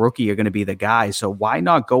maybe a rookie are going to be the guy. So why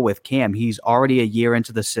not go with Cam? He's already a year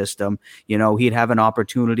into the system. You know, he'd have an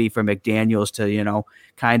opportunity for McDaniels to, you know,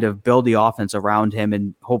 kind of build the offense around him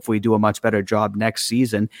and hopefully do a much better job next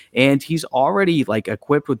season. And he's already like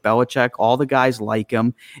equipped with Belichick. All the guys like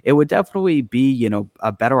him. It would definitely be, you know,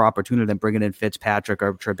 a better opportunity than bringing in Fitzpatrick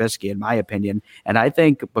or Trubisky, in my opinion. And I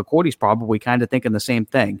think McCourty's probably kind of thinking the same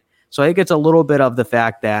thing. So I think it's a little bit of the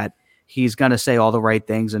fact that he's going to say all the right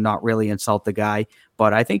things and not really insult the guy.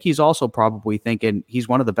 But I think he's also probably thinking he's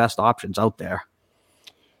one of the best options out there.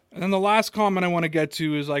 And then the last comment I want to get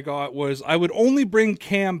to is I would only bring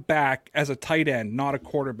Cam back as a tight end, not a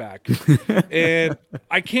quarterback. And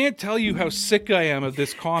I can't tell you how sick I am of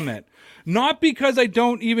this comment. Not because I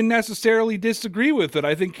don't even necessarily disagree with it.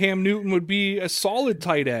 I think Cam Newton would be a solid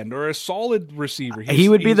tight end or a solid receiver. He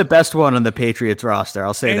would be the best one on the Patriots roster,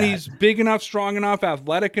 I'll say that. And he's big enough, strong enough,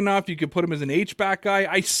 athletic enough. You could put him as an H-back guy.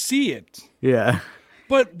 I see it. Yeah.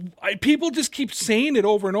 But people just keep saying it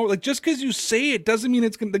over and over. Like, just because you say it doesn't mean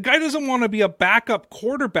it's going to... The guy doesn't want to be a backup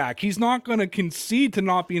quarterback. He's not going to concede to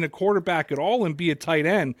not being a quarterback at all and be a tight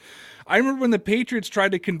end. I remember when the Patriots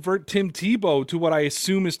tried to convert Tim Tebow to what I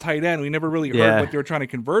assume is tight end. We never really heard what they were trying to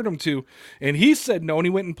convert him to. And he said no, and he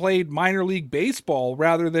went and played minor league baseball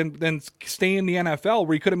rather than stay in the NFL,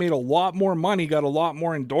 where he could have made a lot more money, got a lot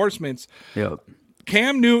more endorsements. Yep.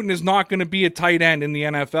 Cam Newton is not going to be a tight end in the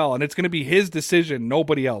NFL, and it's going to be his decision,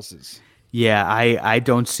 nobody else's. Yeah, I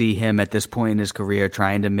don't see him at this point in his career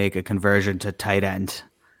trying to make a conversion to tight end.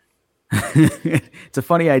 It's a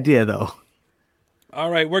funny idea, though.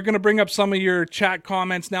 All right, we're going to bring up some of your chat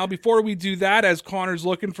comments now. Before we do that, as Connor's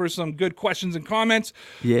looking for some good questions and comments,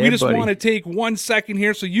 we just want to take 1 second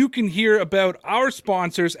here so you can hear about our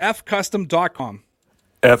sponsors, fcustom.com.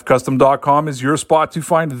 fcustom.com is your spot to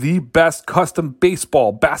find the best custom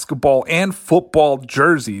baseball, basketball, and football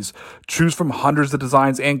jerseys. Choose from hundreds of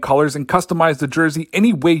designs and colors and customize the jersey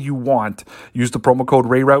any way you want. Use the promo code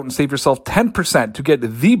RAYROUTE and save yourself 10% to get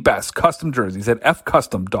the best custom jerseys at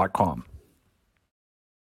fcustom.com.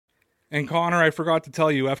 And Connor, I forgot to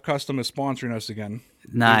tell you, F Custom is sponsoring us again.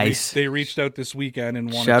 Nice. They reached out this weekend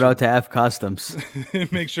and wanted Shout out to F Customs.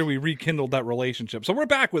 make sure we rekindled that relationship. So we're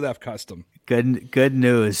back with F Custom. Good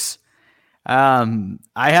news. I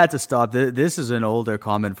had to stop. This is an older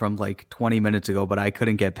comment from like 20 minutes ago, but I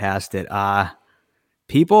couldn't get past it.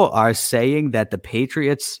 People are saying that the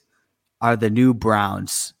Patriots are the new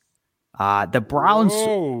Browns. The Browns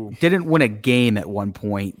didn't win a game at one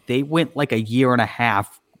point. They went like a year and a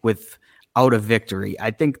half without a victory. I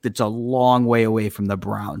think that's a long way away from the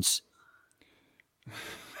Browns.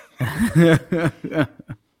 I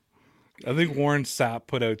think Warren Sapp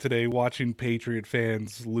put out today, watching Patriot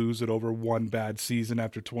fans lose it over one bad season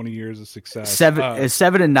after 20 years of success.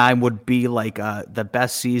 7-9 would be like the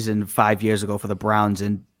best season 5 years ago for the Browns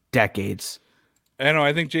in decades. I know.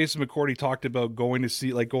 I think Jason McCourty talked about going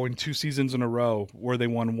 2 seasons in a row where they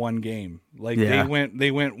won one game. Like Yeah.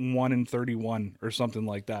 they went 1-31 or something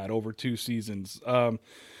like that over 2 seasons.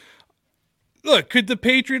 Look, could the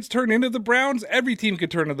Patriots turn into the Browns? Every team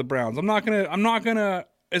could turn into the Browns. I'm not gonna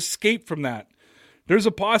escape from that. There's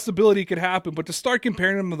a possibility it could happen, but to start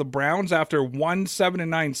comparing them to the Browns after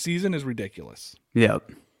 7-9 season is ridiculous.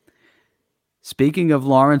 Yep. Speaking of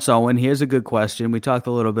Lawrence Owen, here's a good question. We talked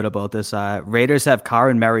a little bit about this. Raiders have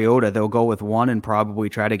Carr and Mariota. They'll go with one and probably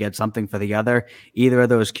try to get something for the other. Either of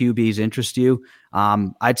those QBs interest you?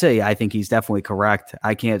 I'd say I think he's definitely correct.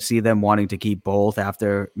 I can't see them wanting to keep both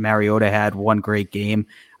after Mariota had one great game.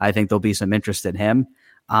 I think there'll be some interest in him.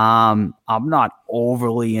 I'm not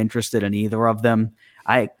overly interested in either of them.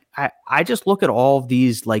 I just look at all of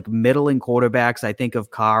these like middling quarterbacks. I think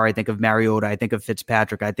of Carr, I think of Mariota, I think of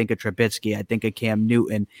Fitzpatrick, I think of Trubisky, I think of Cam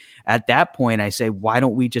Newton. At that point, I say, why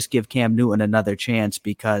don't we just give Cam Newton another chance?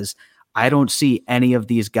 Because I don't see any of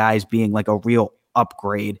these guys being like a real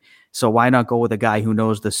upgrade. So why not go with a guy who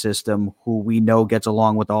knows the system, who we know gets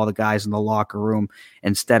along with all the guys in the locker room,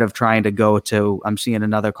 instead of trying to go to, I'm seeing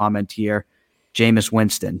another comment here, Jameis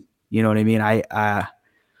Winston. You know what I mean?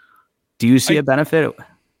 Do you see a benefit?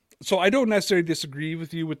 So I don't necessarily disagree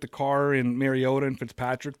with you with the Carr and Mariota and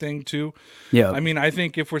Fitzpatrick thing too. Yeah. I mean, I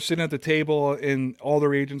think if we're sitting at the table and all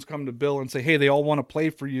their agents come to Bill and say, hey, they all want to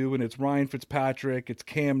play for you, and it's Ryan Fitzpatrick, it's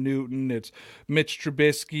Cam Newton, it's Mitch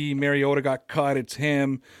Trubisky, Mariota got cut, it's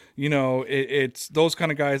him, it's those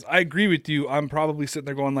kind of guys. I agree with you. I'm probably sitting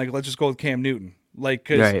there going like, let's just go with Cam Newton. Like,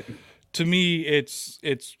 cause right. To me, it's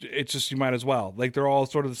just, you might as well. Like, they're all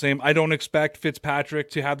sort of the same. I don't expect Fitzpatrick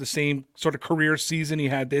to have the same sort of career season he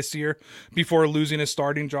had this year before losing his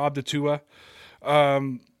starting job to Tua.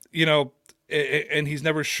 And he's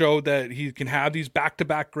never showed that he can have these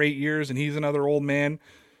back-to-back great years, and he's another old man.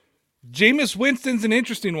 Jameis Winston's an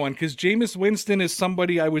interesting one because Jameis Winston is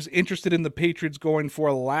somebody I was interested in the Patriots going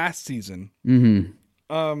for last season.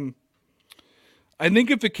 Mm-hmm. I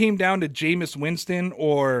think if it came down to Jameis Winston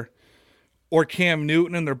or Cam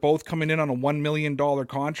Newton, and they're both coming in on a $1 million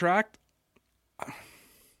contract,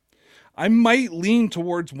 I might lean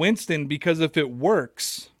towards Winston because if it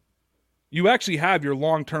works, you actually have your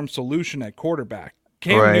long-term solution at quarterback.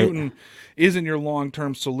 Cam Newton isn't your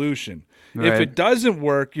long-term solution. Right. If it doesn't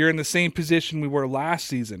work, you're in the same position we were last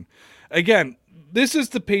season. Again, this is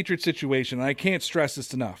the Patriots situation, and I can't stress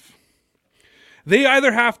this enough. They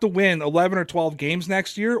either have to win 11 or 12 games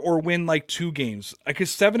next year or win like 2 games. Because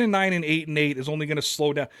 7-9 and 8-8 is only going to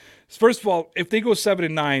slow down. First of all, if they go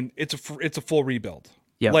 7-9, it's a full rebuild.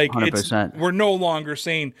 Yeah, like 100%. We're no longer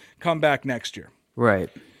saying come back next year. Right.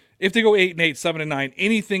 If they go 8-8, 7-9,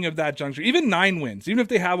 anything of that juncture, even 9 wins, even if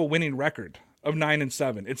they have a winning record of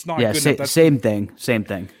 9-7, it's not good enough. Same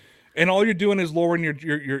thing. And all you're doing is lowering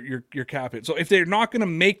your cap hit. So if they're not going to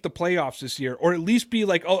make the playoffs this year, or at least be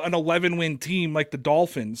like an 11-win team like the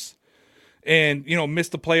Dolphins, and miss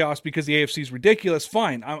the playoffs because the AFC is ridiculous,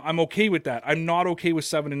 fine. I'm okay with that. I'm not okay with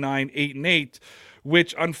 7-9, 8-8,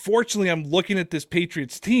 which unfortunately I'm looking at this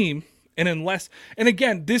Patriots team, and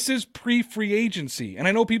again, this is pre-free agency, and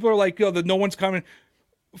I know people are like, that no one's coming.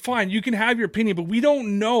 Fine, you can have your opinion, but we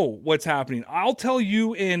don't know what's happening. I'll tell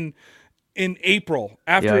you in April,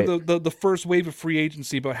 after the first wave of free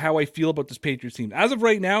agency, about how I feel about this Patriots team. As of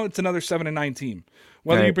right now, it's another 7-9 team.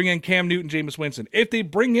 Whether you bring in Cam Newton, Jameis Winston. If they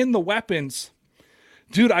bring in the weapons,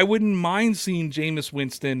 dude, I wouldn't mind seeing Jameis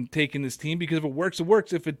Winston taking this team, because if it works, it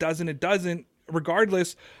works. If it doesn't, it doesn't.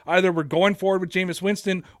 Regardless, either we're going forward with Jameis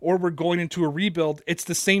Winston or we're going into a rebuild. It's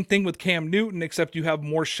the same thing with Cam Newton, except you have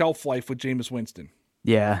more shelf life with Jameis Winston.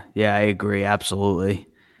 Yeah, I agree. Absolutely.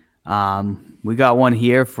 We got one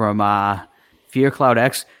here from Fear Cloud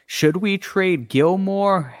X. Should we trade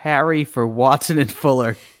Gilmore, Harry for Watson and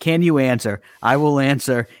Fuller? Can you answer? I will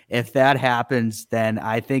answer. If that happens, then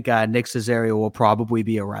I think Nick Caesarea will probably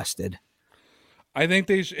be arrested. I think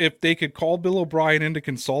if they could call Bill O'Brien in to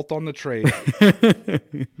consult on the trade,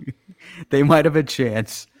 they might have a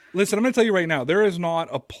chance. Listen, I'm going to tell you right now, there is not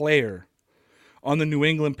a player on the New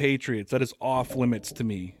England Patriots that is off limits to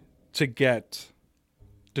me to get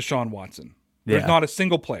Deshaun Watson. There's not a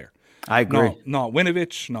single player. I agree. Not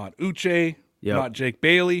Winovich, not Uche, not Jake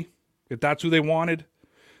Bailey, if that's who they wanted.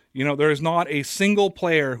 There is not a single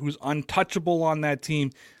player who's untouchable on that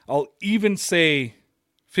team. I'll even say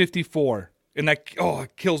 54, and that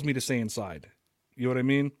it kills me to say inside. You know what I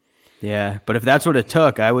mean? Yeah, but if that's what it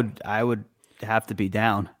took, I would have to be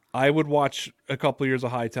down. I would watch a couple of years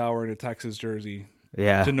of Hightower in a Texas jersey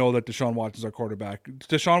to know that Deshaun Watson's our quarterback.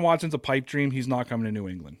 Deshaun Watson's a pipe dream. He's not coming to New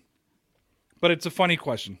England. But it's a funny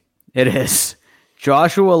question. It is.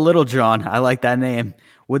 Joshua Littlejohn. I like that name.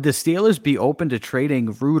 Would the Steelers be open to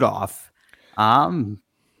trading Rudolph? I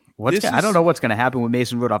don't know what's going to happen with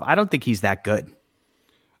Mason Rudolph. I don't think he's that good.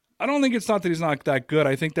 I don't think it's not that he's not that good.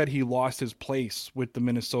 I think that he lost his place with the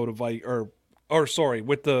Minnesota Vikings,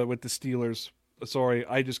 with the Steelers. Sorry,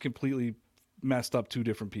 I just completely messed up two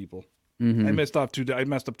different people. Mm-hmm. I messed up two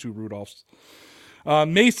Rudolphs.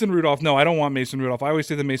 Mason Rudolph. No, I don't want Mason Rudolph. I always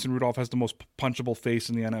say that Mason Rudolph has the most punchable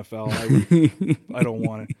face in the NFL. I don't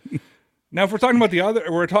want it. Now, if we're talking about another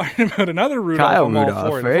Rudolph. Kyle I'm Rudolph,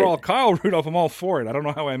 all for it. right? If we're all Kyle Rudolph, I'm all for it. I don't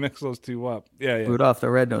know how I mix those two up. Yeah. Rudolph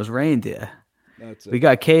the Red-Nosed Reindeer. That's it. We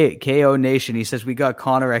got KO Nation. He says, we got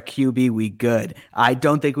Connor at QB. We good. I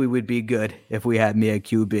don't think we would be good if we had me at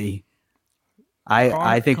QB.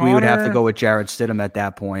 I think we would have to go with Jarrett Stidham at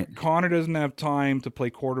that point. Connor doesn't have time to play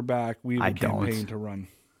quarterback. We have a campaign to run.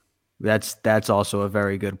 That's also a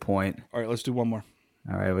very good point. All right, let's do one more.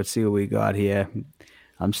 All right, let's see what we got here.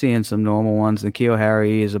 I'm seeing some normal ones. N'Keal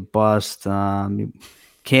Harry is a bust. Cam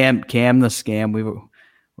the scam.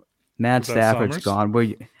 Matt Stafford's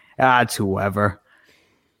gone. It's whoever.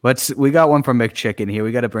 We got one from McChicken here.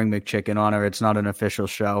 We got to bring McChicken on, or it's not an official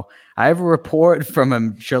show. I have a report from a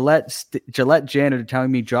Gillette janitor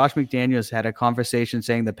telling me Josh McDaniels had a conversation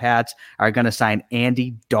saying the Pats are going to sign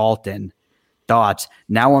Andy Dalton. Thoughts?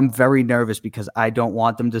 Now I'm very nervous because I don't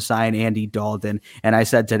want them to sign Andy Dalton. And I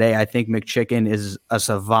said today, I think McChicken is a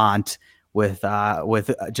savant with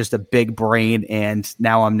just a big brain. And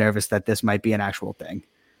now I'm nervous that this might be an actual thing.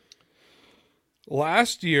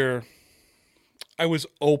 Last year, I was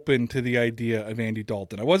open to the idea of Andy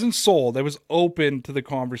Dalton. I wasn't sold. I was open to the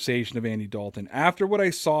conversation of Andy Dalton. After what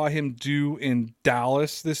I saw him do in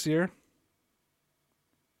Dallas this year,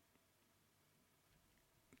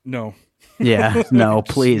 no. Yeah, no,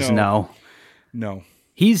 please, no.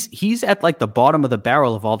 He's at like the bottom of the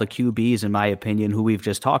barrel of all the QBs, in my opinion, who we've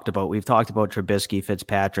just talked about. We've talked about Trubisky,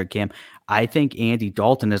 Fitzpatrick, Cam. I think Andy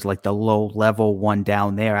Dalton is like the low-level one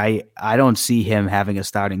down there. I don't see him having a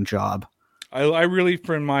starting job. I really,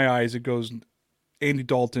 in my eyes, it goes Andy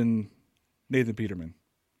Dalton, Nathan Peterman.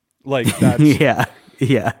 Like that's yeah.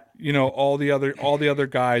 You know, all the other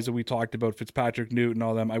guys that we talked about, Fitzpatrick, Newton,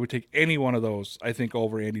 all them. I would take any one of those, I think,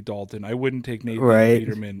 over Andy Dalton. I wouldn't take Nathan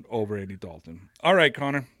Peterman over Andy Dalton. All right,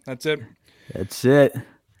 Connor, that's it. That's it.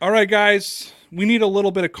 All right, guys, we need a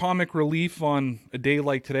little bit of comic relief on a day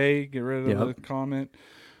like today. Get rid of the comment.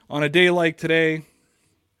 On a day like today.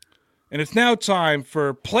 And it's now time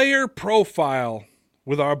for Player Profile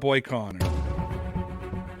with our boy Connor.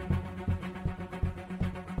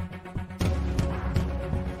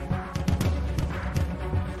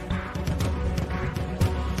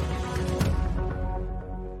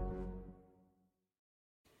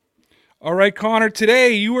 All right, Connor,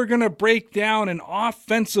 today you are going to break down an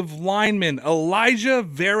offensive lineman, Elijah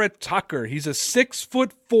Vera Tucker. He's a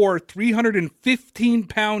 6'4",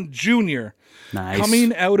 315-pound junior. Nice.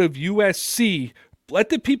 Coming out of USC. Let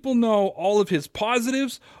the people know all of his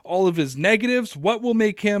positives, all of his negatives, what will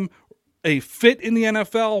make him a fit in the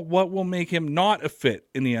NFL, what will make him not a fit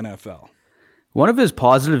in the NFL. One of his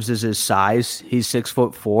positives is his size. He's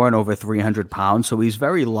 6'4" and over 300 pounds, so he's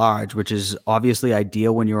very large, which is obviously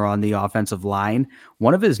ideal when you're on the offensive line.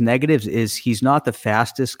 One of his negatives is he's not the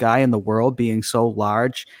fastest guy in the world, being so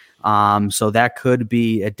large. So that could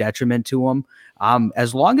be a detriment to him.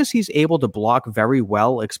 As long as he's able to block very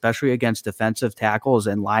well, especially against defensive tackles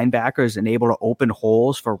and linebackers, and able to open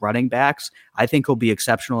holes for running backs, I think he'll be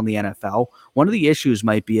exceptional in the NFL. One of the issues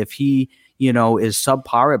might be if he, is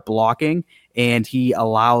subpar at blocking and he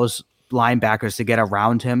allows linebackers to get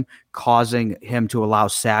around him, causing him to allow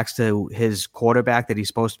sacks to his quarterback that he's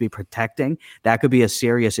supposed to be protecting. That could be a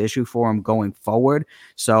serious issue for him going forward.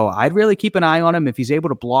 So I'd really keep an eye on him. If he's able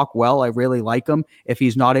to block well, I really like him. If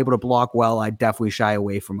he's not able to block well, I'd definitely shy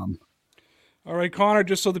away from him. All right, Connor,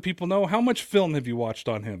 just so the people know, how much film have you watched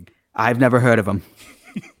on him? I've never heard of him.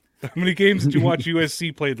 How many games did you watch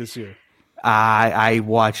USC play this year? I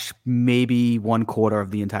watched maybe one quarter of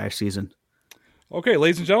the entire season. Okay,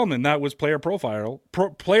 ladies and gentlemen, that was Player Profile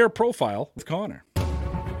with Connor.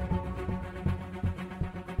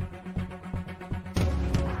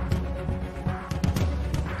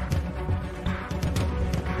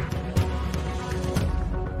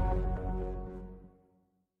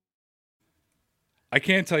 I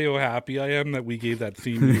can't tell you how happy I am that we gave that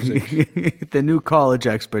theme music. The new college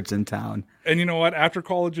experts in town. And you know what? After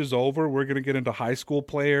college is over, we're gonna get into high school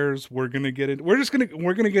players. We're gonna get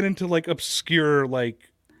into like obscure like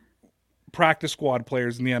practice squad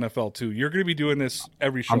players in the NFL too. You're gonna be doing this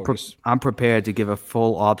every show. I'm prepared to give a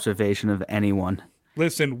full observation of anyone.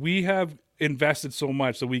 Listen, we have invested so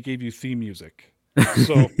much that we gave you theme music.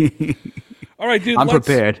 So, all right, dude. I'm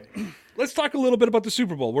prepared. Let's talk a little bit about the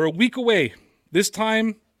Super Bowl. We're a week away. This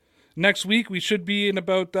time next week, we should be in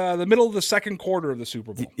about the middle of the second quarter of the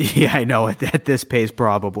Super Bowl. Yeah, I know. At this pace,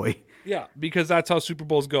 probably. Yeah, because that's how Super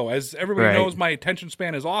Bowls go. As everybody knows, my attention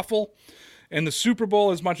span is awful. And the Super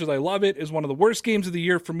Bowl, as much as I love it, is one of the worst games of the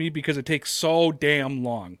year for me because it takes so damn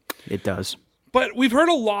long. It does. But we've heard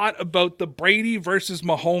a lot about the Brady versus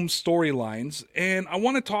Mahomes storylines, and I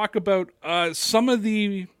want to talk about some of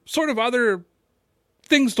the sort of other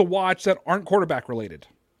things to watch that aren't quarterback related.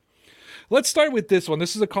 Let's start with this one.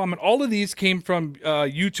 This is a comment. All of these came from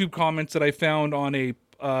YouTube comments that I found on a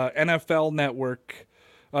NFL Network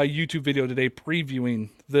YouTube video today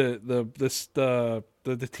previewing the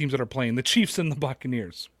teams that are playing, the Chiefs and the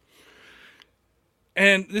Buccaneers.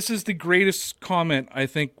 And this is the greatest comment I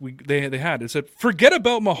think they had. It said, "Forget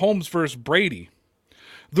about Mahomes versus Brady.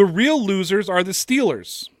 The real losers are the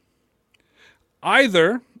Steelers.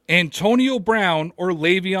 Either Antonio Brown or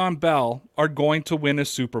Le'Veon Bell are going to win a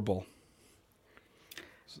Super Bowl."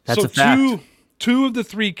 That's a fact. Two of the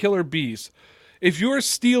three killer bees. If you're a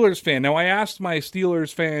Steelers fan, now I asked my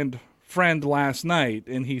Steelers fan friend last night,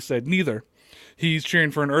 and he said neither. He's cheering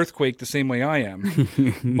for an earthquake the same way I am.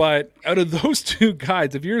 But out of those two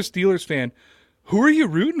guys, if you're a Steelers fan, who are you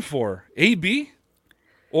rooting for? AB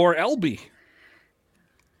or LB?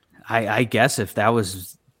 I guess if that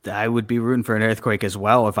was, I would be rooting for an earthquake as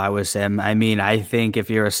well if I was him. I mean, I think if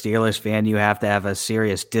you're a Steelers fan, you have to have a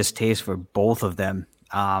serious distaste for both of them.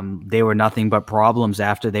 They were nothing but problems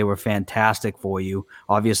after they were fantastic for you.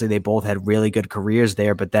 Obviously, they both had really good careers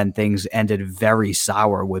there, but then things ended very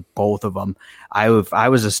sour with both of them. If I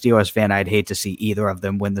was a Steelers fan, I'd hate to see either of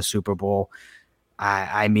them win the Super Bowl.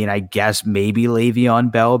 I mean, I guess maybe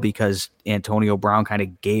Le'Veon Bell because Antonio Brown kind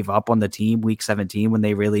of gave up on the team week 17 when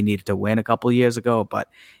they really needed to win a couple of years ago, but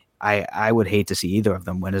I would hate to see either of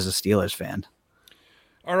them win as a Steelers fan.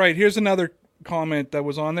 All right, here's another comment that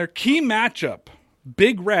was on there. Key matchup.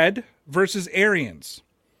 Big Red versus Arians.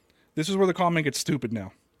 This is where the comment gets stupid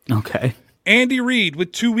now. Okay. Andy Reid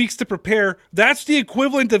with 2 weeks to prepare. That's the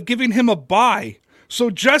equivalent of giving him a bye.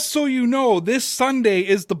 So just so you know, this Sunday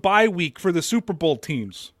is the bye week for the Super Bowl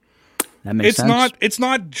teams. That makes sense. It's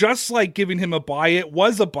not just like giving him a bye. It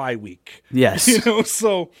was a bye week. Yes.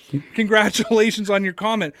 So congratulations on your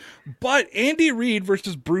comment. But Andy Reid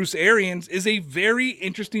versus Bruce Arians is a very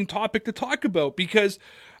interesting topic to talk about because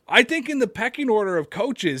I think in the pecking order of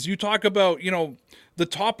coaches, you talk about, the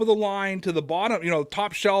top of the line to the bottom,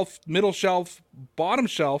 top shelf, middle shelf, bottom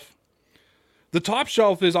shelf. The top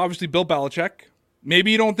shelf is obviously Bill Belichick.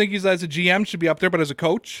 Maybe you don't think he's as a GM should be up there, but as a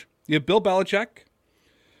coach, you have Bill Belichick.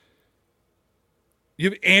 You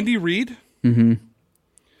have Andy Reid. Mm-hmm.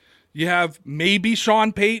 You have maybe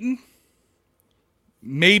Sean Payton.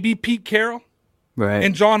 Maybe Pete Carroll. Right.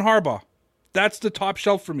 And John Harbaugh. That's the top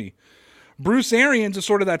shelf for me. Bruce Arians is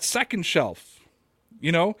sort of that second shelf.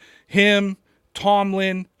 Him,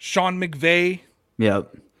 Tomlin, Sean McVay.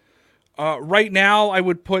 Yep. Right now, I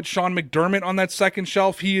would put Sean McDermott on that second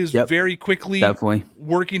shelf. He is very quickly definitely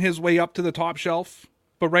working his way up to the top shelf.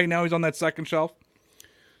 But right now, he's on that second shelf.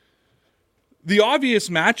 The obvious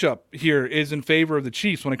matchup here is in favor of the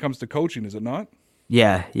Chiefs when it comes to coaching, is it not?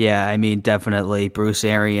 Yeah. I mean, definitely. Bruce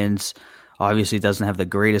Arians obviously doesn't have the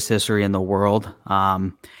greatest history in the world.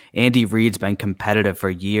 Andy Reid's been competitive for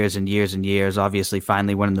years and years and years, obviously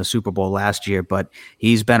finally winning the Super Bowl last year, but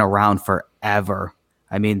he's been around forever.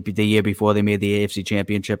 I mean, the year before they made the AFC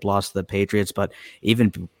Championship, lost to the Patriots, but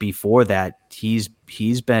even before that, he's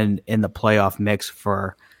been in the playoff mix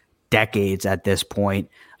for decades at this point.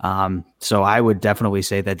 So I would definitely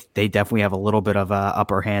say that they definitely have a little bit of a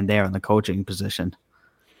upper hand there in the coaching position.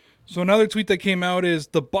 So another tweet that came out is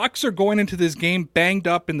the Bucs are going into this game banged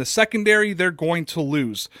up in the secondary. They're going to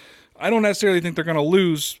lose. I don't necessarily think they're going to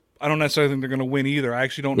lose. I don't necessarily think they're going to win either. I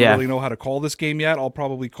actually don't really know how to call this game yet. I'll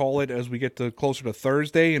probably call it as we get closer to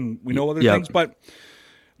Thursday and we know other things. But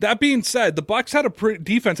that being said, the Bucs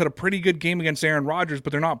defense had a pretty good game against Aaron Rodgers,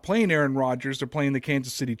 but they're not playing Aaron Rodgers. They're playing the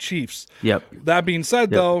Kansas City Chiefs. Yep. That being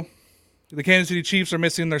said, though, the Kansas City Chiefs are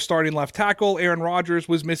missing their starting left tackle. Aaron Rodgers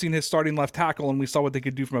was missing his starting left tackle, and we saw what they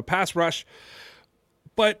could do from a pass rush.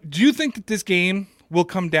 But do you think that this game will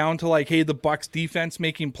come down to the Bucs defense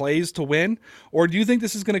making plays to win? Or do you think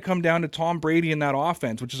this is going to come down to Tom Brady and that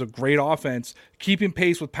offense, which is a great offense, keeping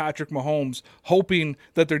pace with Patrick Mahomes, hoping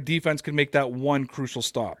that their defense can make that one crucial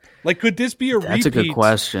stop? Could this be That's a good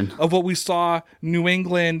question. Of what we saw New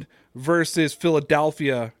England versus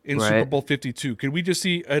Philadelphia in Super Bowl 52? Could we just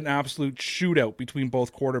see an absolute shootout between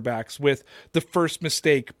both quarterbacks with the first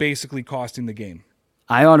mistake basically costing the game?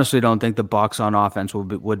 I honestly don't think the Bucs on offense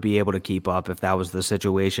would be able to keep up if that was the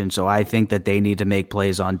situation. So I think that they need to make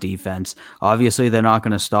plays on defense. Obviously, they're not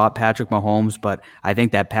going to stop Patrick Mahomes, but I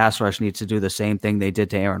think that pass rush needs to do the same thing they did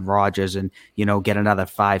to Aaron Rodgers and, get another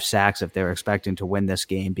 5 sacks if they're expecting to win this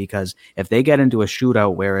game. Because if they get into a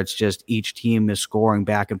shootout where it's just each team is scoring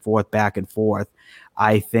back and forth,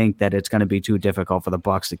 I think that it's going to be too difficult for the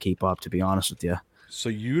Bucs to keep up, to be honest with you. So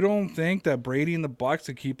you don't think that Brady and the Bucs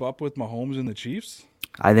could keep up with Mahomes and the Chiefs?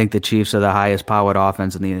 I think the Chiefs are the highest powered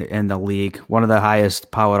offense in the league. One of the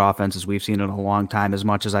highest powered offenses we've seen in a long time, as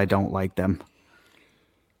much as I don't like them.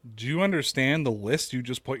 Do you understand the list you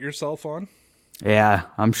just put yourself on? Yeah,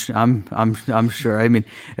 I'm sure. I mean,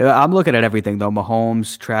 I'm looking at everything though.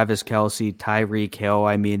 Mahomes, Travis Kelce, Tyreek Hill.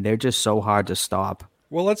 I mean, they're just so hard to stop.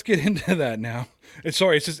 Well, let's get into that now. It's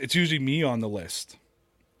usually me on the list.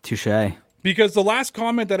 Touche. Because the last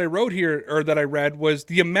comment that I wrote here, or that I read, was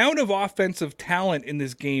the amount of offensive talent in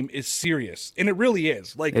this game is serious. And it really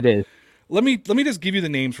is. Like, it is. Let me just give you the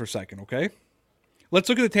names for a second, okay? Let's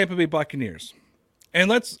look at the Tampa Bay Buccaneers. And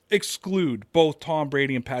let's exclude both Tom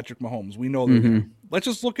Brady and Patrick Mahomes. We know they're there. Let's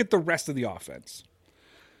just look at the rest of the offense.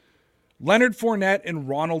 Leonard Fournette and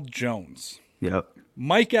Ronald Jones. Yep.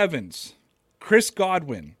 Mike Evans, Chris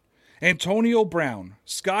Godwin, Antonio Brown,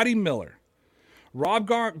 Scotty Miller, Rob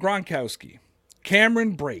Gronkowski,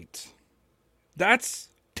 Cameron Brate. That's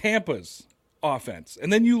Tampa's offense.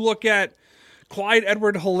 And then you look at Clyde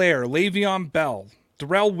Edward-Helaire, Le'Veon Bell,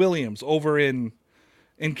 Darrell Williams over in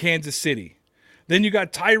Kansas City. Then you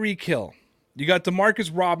got Tyreek Hill. You got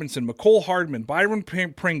DeMarcus Robinson, McCole Hardman, Byron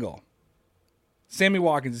Pringle. Sammy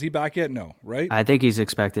Watkins, is he back yet? No, right? I think he's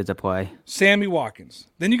expected to play. Sammy Watkins.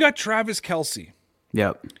 Then you got Travis Kelce.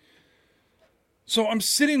 Yep. So I'm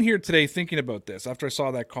sitting here today thinking about this after I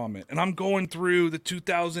saw that comment, and I'm going through the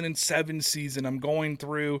 2007 season. I'm going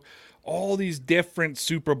through all these different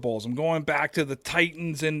Super Bowls. I'm going back to the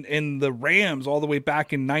Titans and the Rams all the way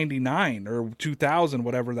back in 99 or 2000,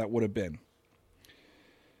 whatever that would have been.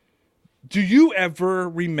 Do you ever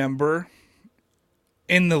remember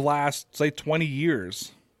in the last, say, 20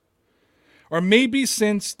 years, or maybe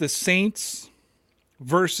since the Saints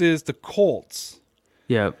versus the Colts,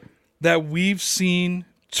 Yep. that we've seen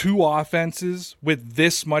two offenses with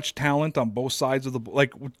this much talent on both sides of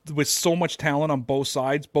with so much talent on both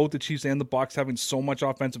sides, both the Chiefs and the Bucs having so much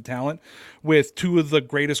offensive talent, with two of the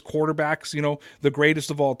greatest quarterbacks, the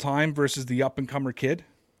greatest of all time versus the up-and-comer kid?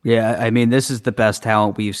 Yeah, I mean, this is the best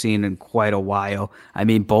talent we've seen in quite a while. I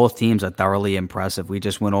mean, both teams are thoroughly impressive. We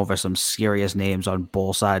just went over some serious names on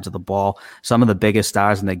both sides of the ball. Some of the biggest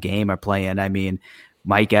stars in the game are playing. I mean,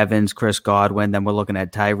 Mike Evans, Chris Godwin, then we're looking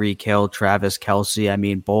at Tyreek Hill, Travis Kelce. I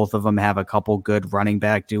mean, both of them have a couple good running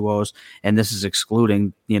back duos, and this is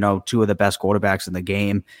excluding, two of the best quarterbacks in the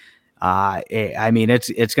game. I mean, it's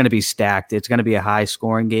going to be stacked. It's going to be a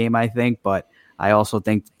high-scoring game, I think, but I also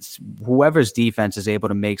think whoever's defense is able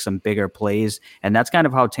to make some bigger plays, and that's kind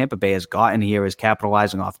of how Tampa Bay has gotten here, is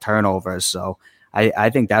capitalizing off turnovers. So I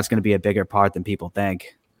think that's going to be a bigger part than people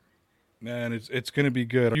think. Man, it's going to be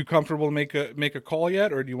good. Are you comfortable to make a call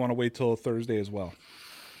yet, or do you want to wait till Thursday as well?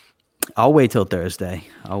 I'll wait till Thursday.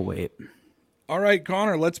 I'll wait. All right,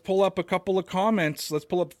 Connor, let's pull up a couple of comments. Let's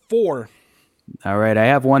pull up 4. All right, I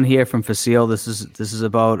have one here from Facile. This is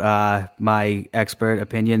about my expert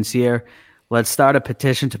opinions here. Let's start a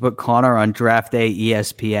petition to put Connor on Draft Day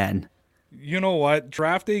ESPN. You know what?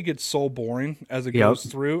 Draft Day gets so boring as it goes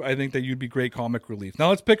through. I think that you'd be great comic relief. Now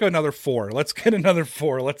let's pick another 4. Let's get another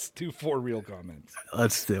 4. Let's do 4 real comments.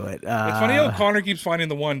 Let's do it. It's funny how Connor keeps finding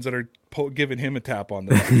the ones that are giving him a tap on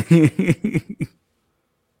the back.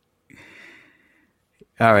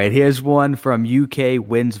 All right, here's one from UK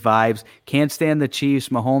Wins Vibes. Can't stand the Chiefs.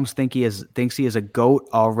 Mahomes thinks he is a GOAT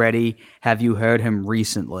already. Have you heard him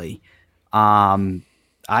recently?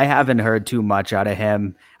 I haven't heard too much out of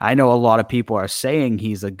him. I know a lot of people are saying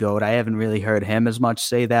he's a GOAT. I haven't really heard him as much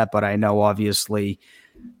say that, but I know obviously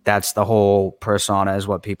that's the whole persona is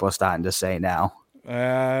what people are starting to say now.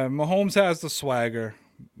 Mahomes has the swagger.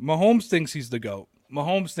 Mahomes thinks he's the GOAT.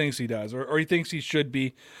 Mahomes thinks he does, or he thinks he should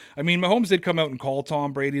be. I mean, Mahomes did come out and call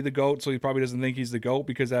Tom Brady the GOAT, so he probably doesn't think he's the GOAT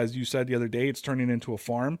because, as you said the other day, it's turning into a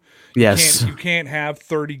farm. Yes. You can't have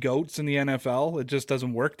 30 GOATs in the NFL. It just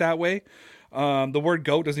doesn't work that way. The word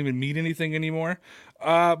GOAT doesn't even mean anything anymore.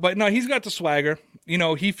 But no, he's got the swagger.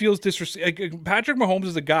 He feels disrespect. Patrick Mahomes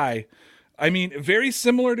is a guy, I mean, very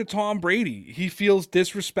similar to Tom Brady. He feels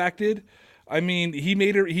disrespected. I mean, he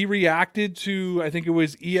reacted to, I think it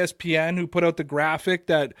was ESPN who put out the graphic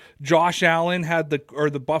that Josh Allen had the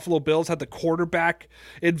Buffalo Bills had the quarterback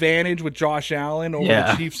advantage with Josh Allen over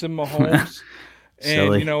the Chiefs and Mahomes.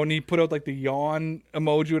 And, Silly. and he put out like the yawn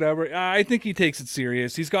emoji, whatever. I think he takes it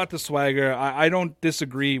serious. He's got the swagger. I don't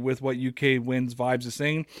disagree with what UK Wins Vibes is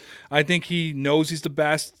saying. I think he knows he's the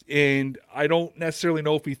best, and I don't necessarily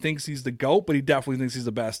know if he thinks he's the GOAT, but he definitely thinks he's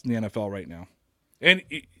the best in the NFL right now. And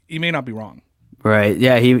he may not be wrong. Right.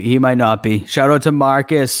 Yeah, he might not be. Shout out to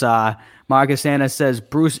Marcus. Marcus Anna says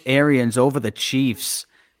Bruce Arians over the Chiefs.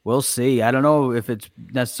 We'll see. I don't know if it's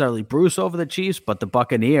necessarily Bruce over the Chiefs, but the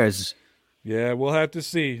Buccaneers. Yeah, we'll have to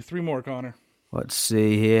see. 3 more, Connor. Let's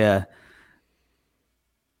see here.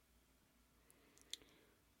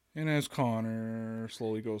 And as Connor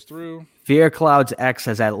slowly goes through. Fear Clouds X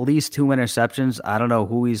has at least 2 interceptions. I don't know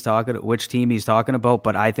which team he's talking about,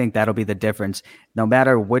 but I think that'll be the difference. No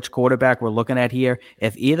matter which quarterback we're looking at here,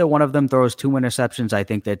 if either one of them throws 2 interceptions, I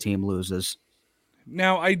think their team loses.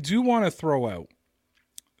 Now, I do want to throw out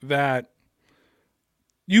that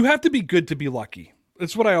you have to be good to be lucky.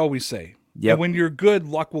 That's what I always say. Yep. And when you're good,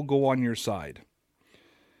 luck will go on your side.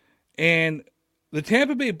 And the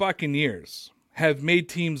Tampa Bay Buccaneers have made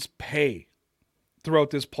teams pay throughout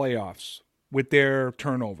this playoffs with their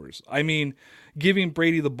turnovers. I mean, giving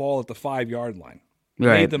Brady the ball at the 5-yard line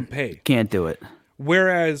made them pay. Can't do it.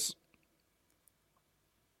 Whereas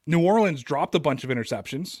New Orleans dropped a bunch of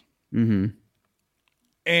interceptions. Mm-hmm.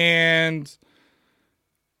 And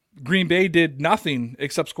Green Bay did nothing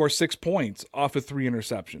except score 6 points off of 3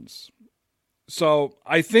 interceptions. So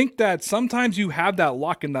I think that sometimes you have that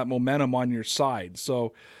luck and that momentum on your side.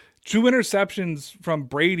 So 2 interceptions from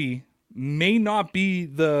Brady may not be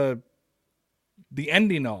the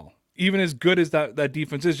ending all, even as good as that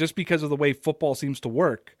defense is, just because of the way football seems to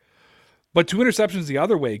work. But 2 interceptions the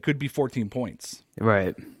other way could be 14 points.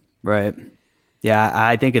 Right. Yeah,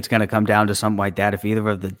 I think it's going to come down to something like that. If either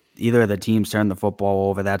of the teams turn the football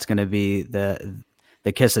over, that's going to be the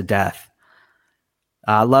kiss of death.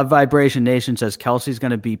 Love Vibration Nation says Kelsey's going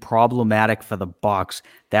to be problematic for the Bucs.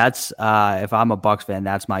 That's if I'm a Bucs fan,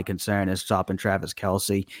 that's my concern is stopping Travis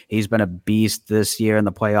Kelce. He's been a beast this year in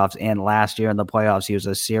the playoffs and last year in the playoffs. He was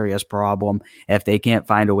a serious problem. If they can't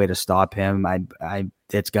find a way to stop him,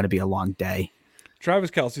 it's going to be a long day.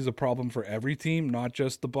 Travis Kelce's a problem for every team, not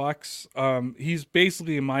just the Bucs. He's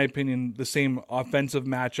basically, in my opinion, the same offensive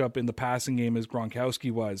matchup in the passing game as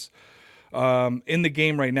Gronkowski was. In the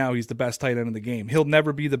game right now, he's the best tight end in the game. He'll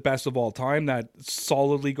never be the best of all time. That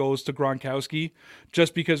solidly goes to Gronkowski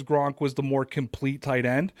just because Gronk was the more complete tight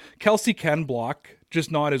end. Kelce can block,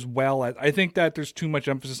 just not as well. I think that there's too much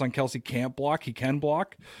emphasis on Kelce can't block. He can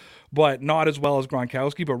block, but not as well as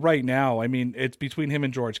Gronkowski. But right now, I mean, it's between him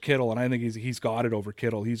and George Kittle, and I think he's got it over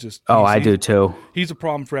Kittle. I do too. He's a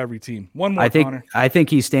problem for every team. One more, Connor. I think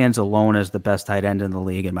he stands alone as the best tight end in the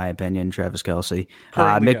league, in my opinion, Travis Kelce.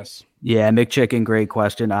 Yes. Yeah, McChicken, great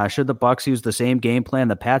question. Should the Bucs use the same game plan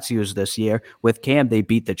the Pats used this year? With Cam, they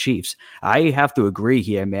beat the Chiefs. I have to agree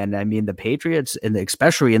here, man. I mean, the Patriots,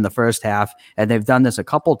 especially in the first half, and they've done this a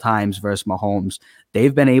couple times versus Mahomes,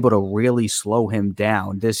 they've been able to really slow him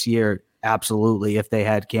down. This year, absolutely. If they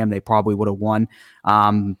had Cam, they probably would have won.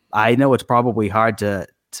 I know it's probably hard to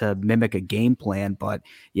mimic a game plan, but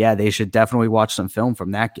yeah, they should definitely watch some film from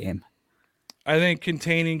that game. I think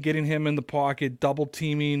containing, getting him in the pocket, double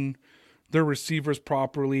teaming their receivers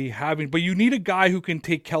properly, but you need a guy who can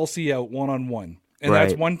take Kelce out one-on-one. And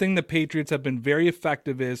That's one thing the Patriots have been very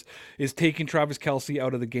effective is taking Travis Kelce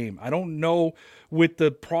out of the game. I don't know with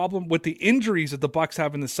the injuries that the Bucs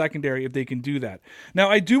have in the secondary if they can do that. Now,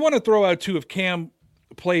 I do want to throw out too, if Cam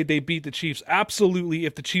played, they beat the Chiefs. Absolutely,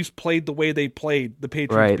 if the Chiefs played the way they played, the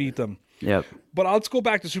Patriots beat them. Yep. But let's go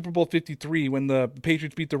back to Super Bowl 53 when the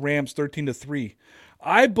Patriots beat the Rams 13-3.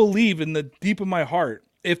 I believe in the deep of my heart,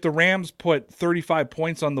 if the Rams put 35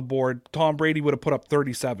 points on the board, Tom Brady would have put up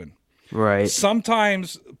 37. Right.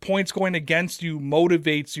 Sometimes points going against you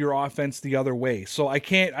motivates your offense the other way. So I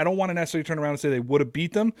don't want to necessarily turn around and say they would have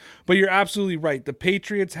beat them, but you're absolutely right. The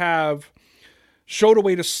Patriots have showed a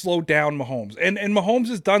way to slow down Mahomes. And Mahomes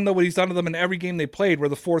has done what he's done to them in every game they played, where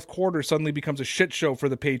the fourth quarter suddenly becomes a shit show for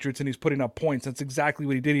the Patriots and he's putting up points. That's exactly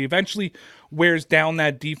what he did. He eventually wears down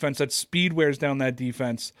that defense. That speed wears down that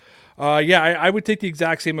defense. I would take the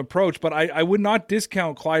exact same approach, but I would not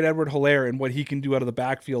discount Clyde Edward-Helaire and what he can do out of the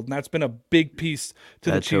backfield, and that's been a big piece to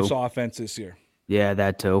the Chiefs' offense this year. Yeah,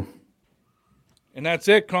 that too. And that's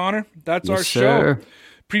it, Connor. That's our show.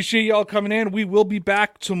 Appreciate y'all coming in. We will be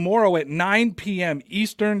back tomorrow at 9 p.m.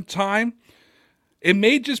 Eastern Time. It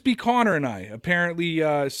may just be Connor and I. Apparently,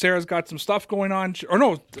 Sarah's got some stuff going on. Or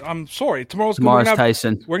no, I'm sorry. Tomorrow's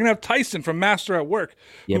Tyson. We're going to have Tyson from Master at Work.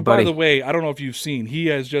 Yeah, who, buddy. by the way, I don't know if you've seen. He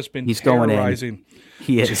has just been terrorizing.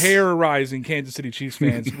 He is. terrorizing Kansas City Chiefs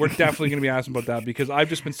fans. We're definitely going to be asking about that because I've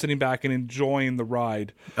just been sitting back and enjoying the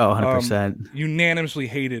ride. Oh, 100%. Unanimously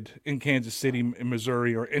hated in Kansas City, in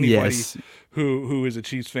Missouri, or anybody Yes. who is a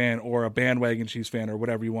Chiefs fan or a bandwagon Chiefs fan or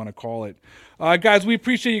whatever you want to call it. Guys, we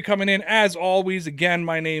appreciate you coming in. As always, again,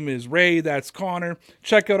 my name is Ray. That's Connor.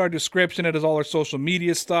 Check out our description. It has all our social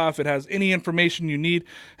media stuff. It has any information you need.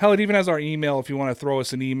 Hell, it even has our email. If you want to throw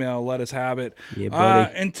us an email, let us have it. Yeah,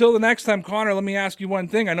 buddy. Until the next time, Connor, let me ask you one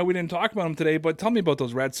thing. I know we didn't talk about them today, but tell me about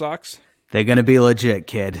those Red Sox. They're going to be legit,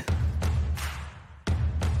 kid.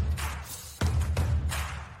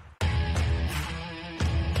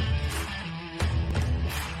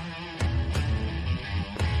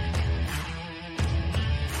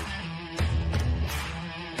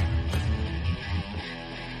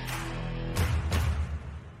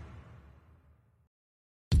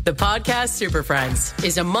 The Podcast Super Friends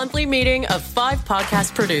is a monthly meeting of 5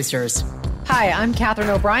 podcast producers. Hi, I'm Katherine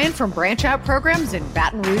O'Brien from Branch Out Programs in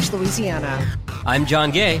Baton Rouge, Louisiana. I'm John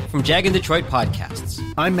Gay from Jag and Detroit Podcasts.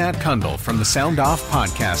 I'm Matt Kundle from the Sound Off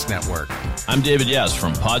Podcast Network. I'm David Yes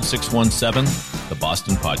from Pod 617, the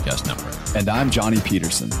Boston Podcast Network. And I'm Johnny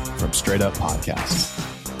Peterson from Straight Up Podcasts.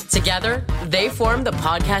 Together, they form the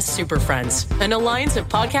Podcast Super Friends, an alliance of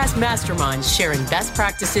podcast masterminds sharing best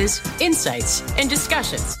practices, insights, and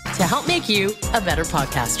discussions to help make you a better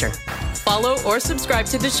podcaster. Follow or subscribe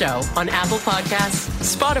to the show on Apple Podcasts,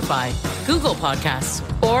 Spotify, Google Podcasts,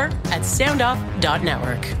 or at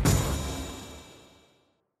soundoff.network.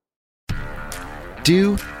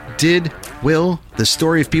 Will, the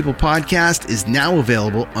Story of People podcast is now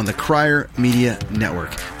available on the Crier Media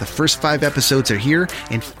Network. The first 5 episodes are here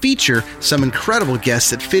and feature some incredible guests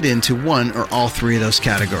that fit into one or all 3 of those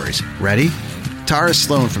categories. Ready? Tara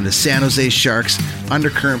Sloan from the San Jose Sharks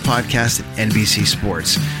Undercurrent podcast at NBC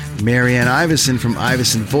Sports. Marianne Iveson from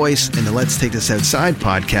Iveson Voice and the Let's Take This Outside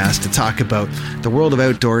podcast to talk about the world of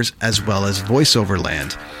outdoors as well as voiceover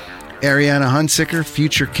land. Ariana Hunsicker,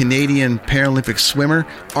 future Canadian Paralympic swimmer,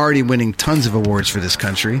 already winning tons of awards for this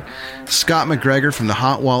country. Scott McGregor from the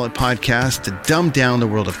Hot Wallet podcast to dumb down the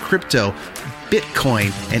world of crypto, Bitcoin,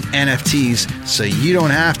 and NFTs so you don't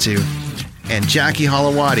have to. And Jackie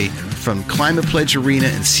Holowati from Climate Pledge Arena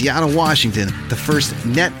in Seattle, Washington, the first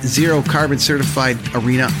net zero carbon certified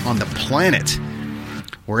arena on the planet.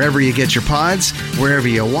 Wherever you get your pods, wherever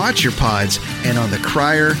you watch your pods, and on the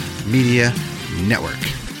Crier Media Network.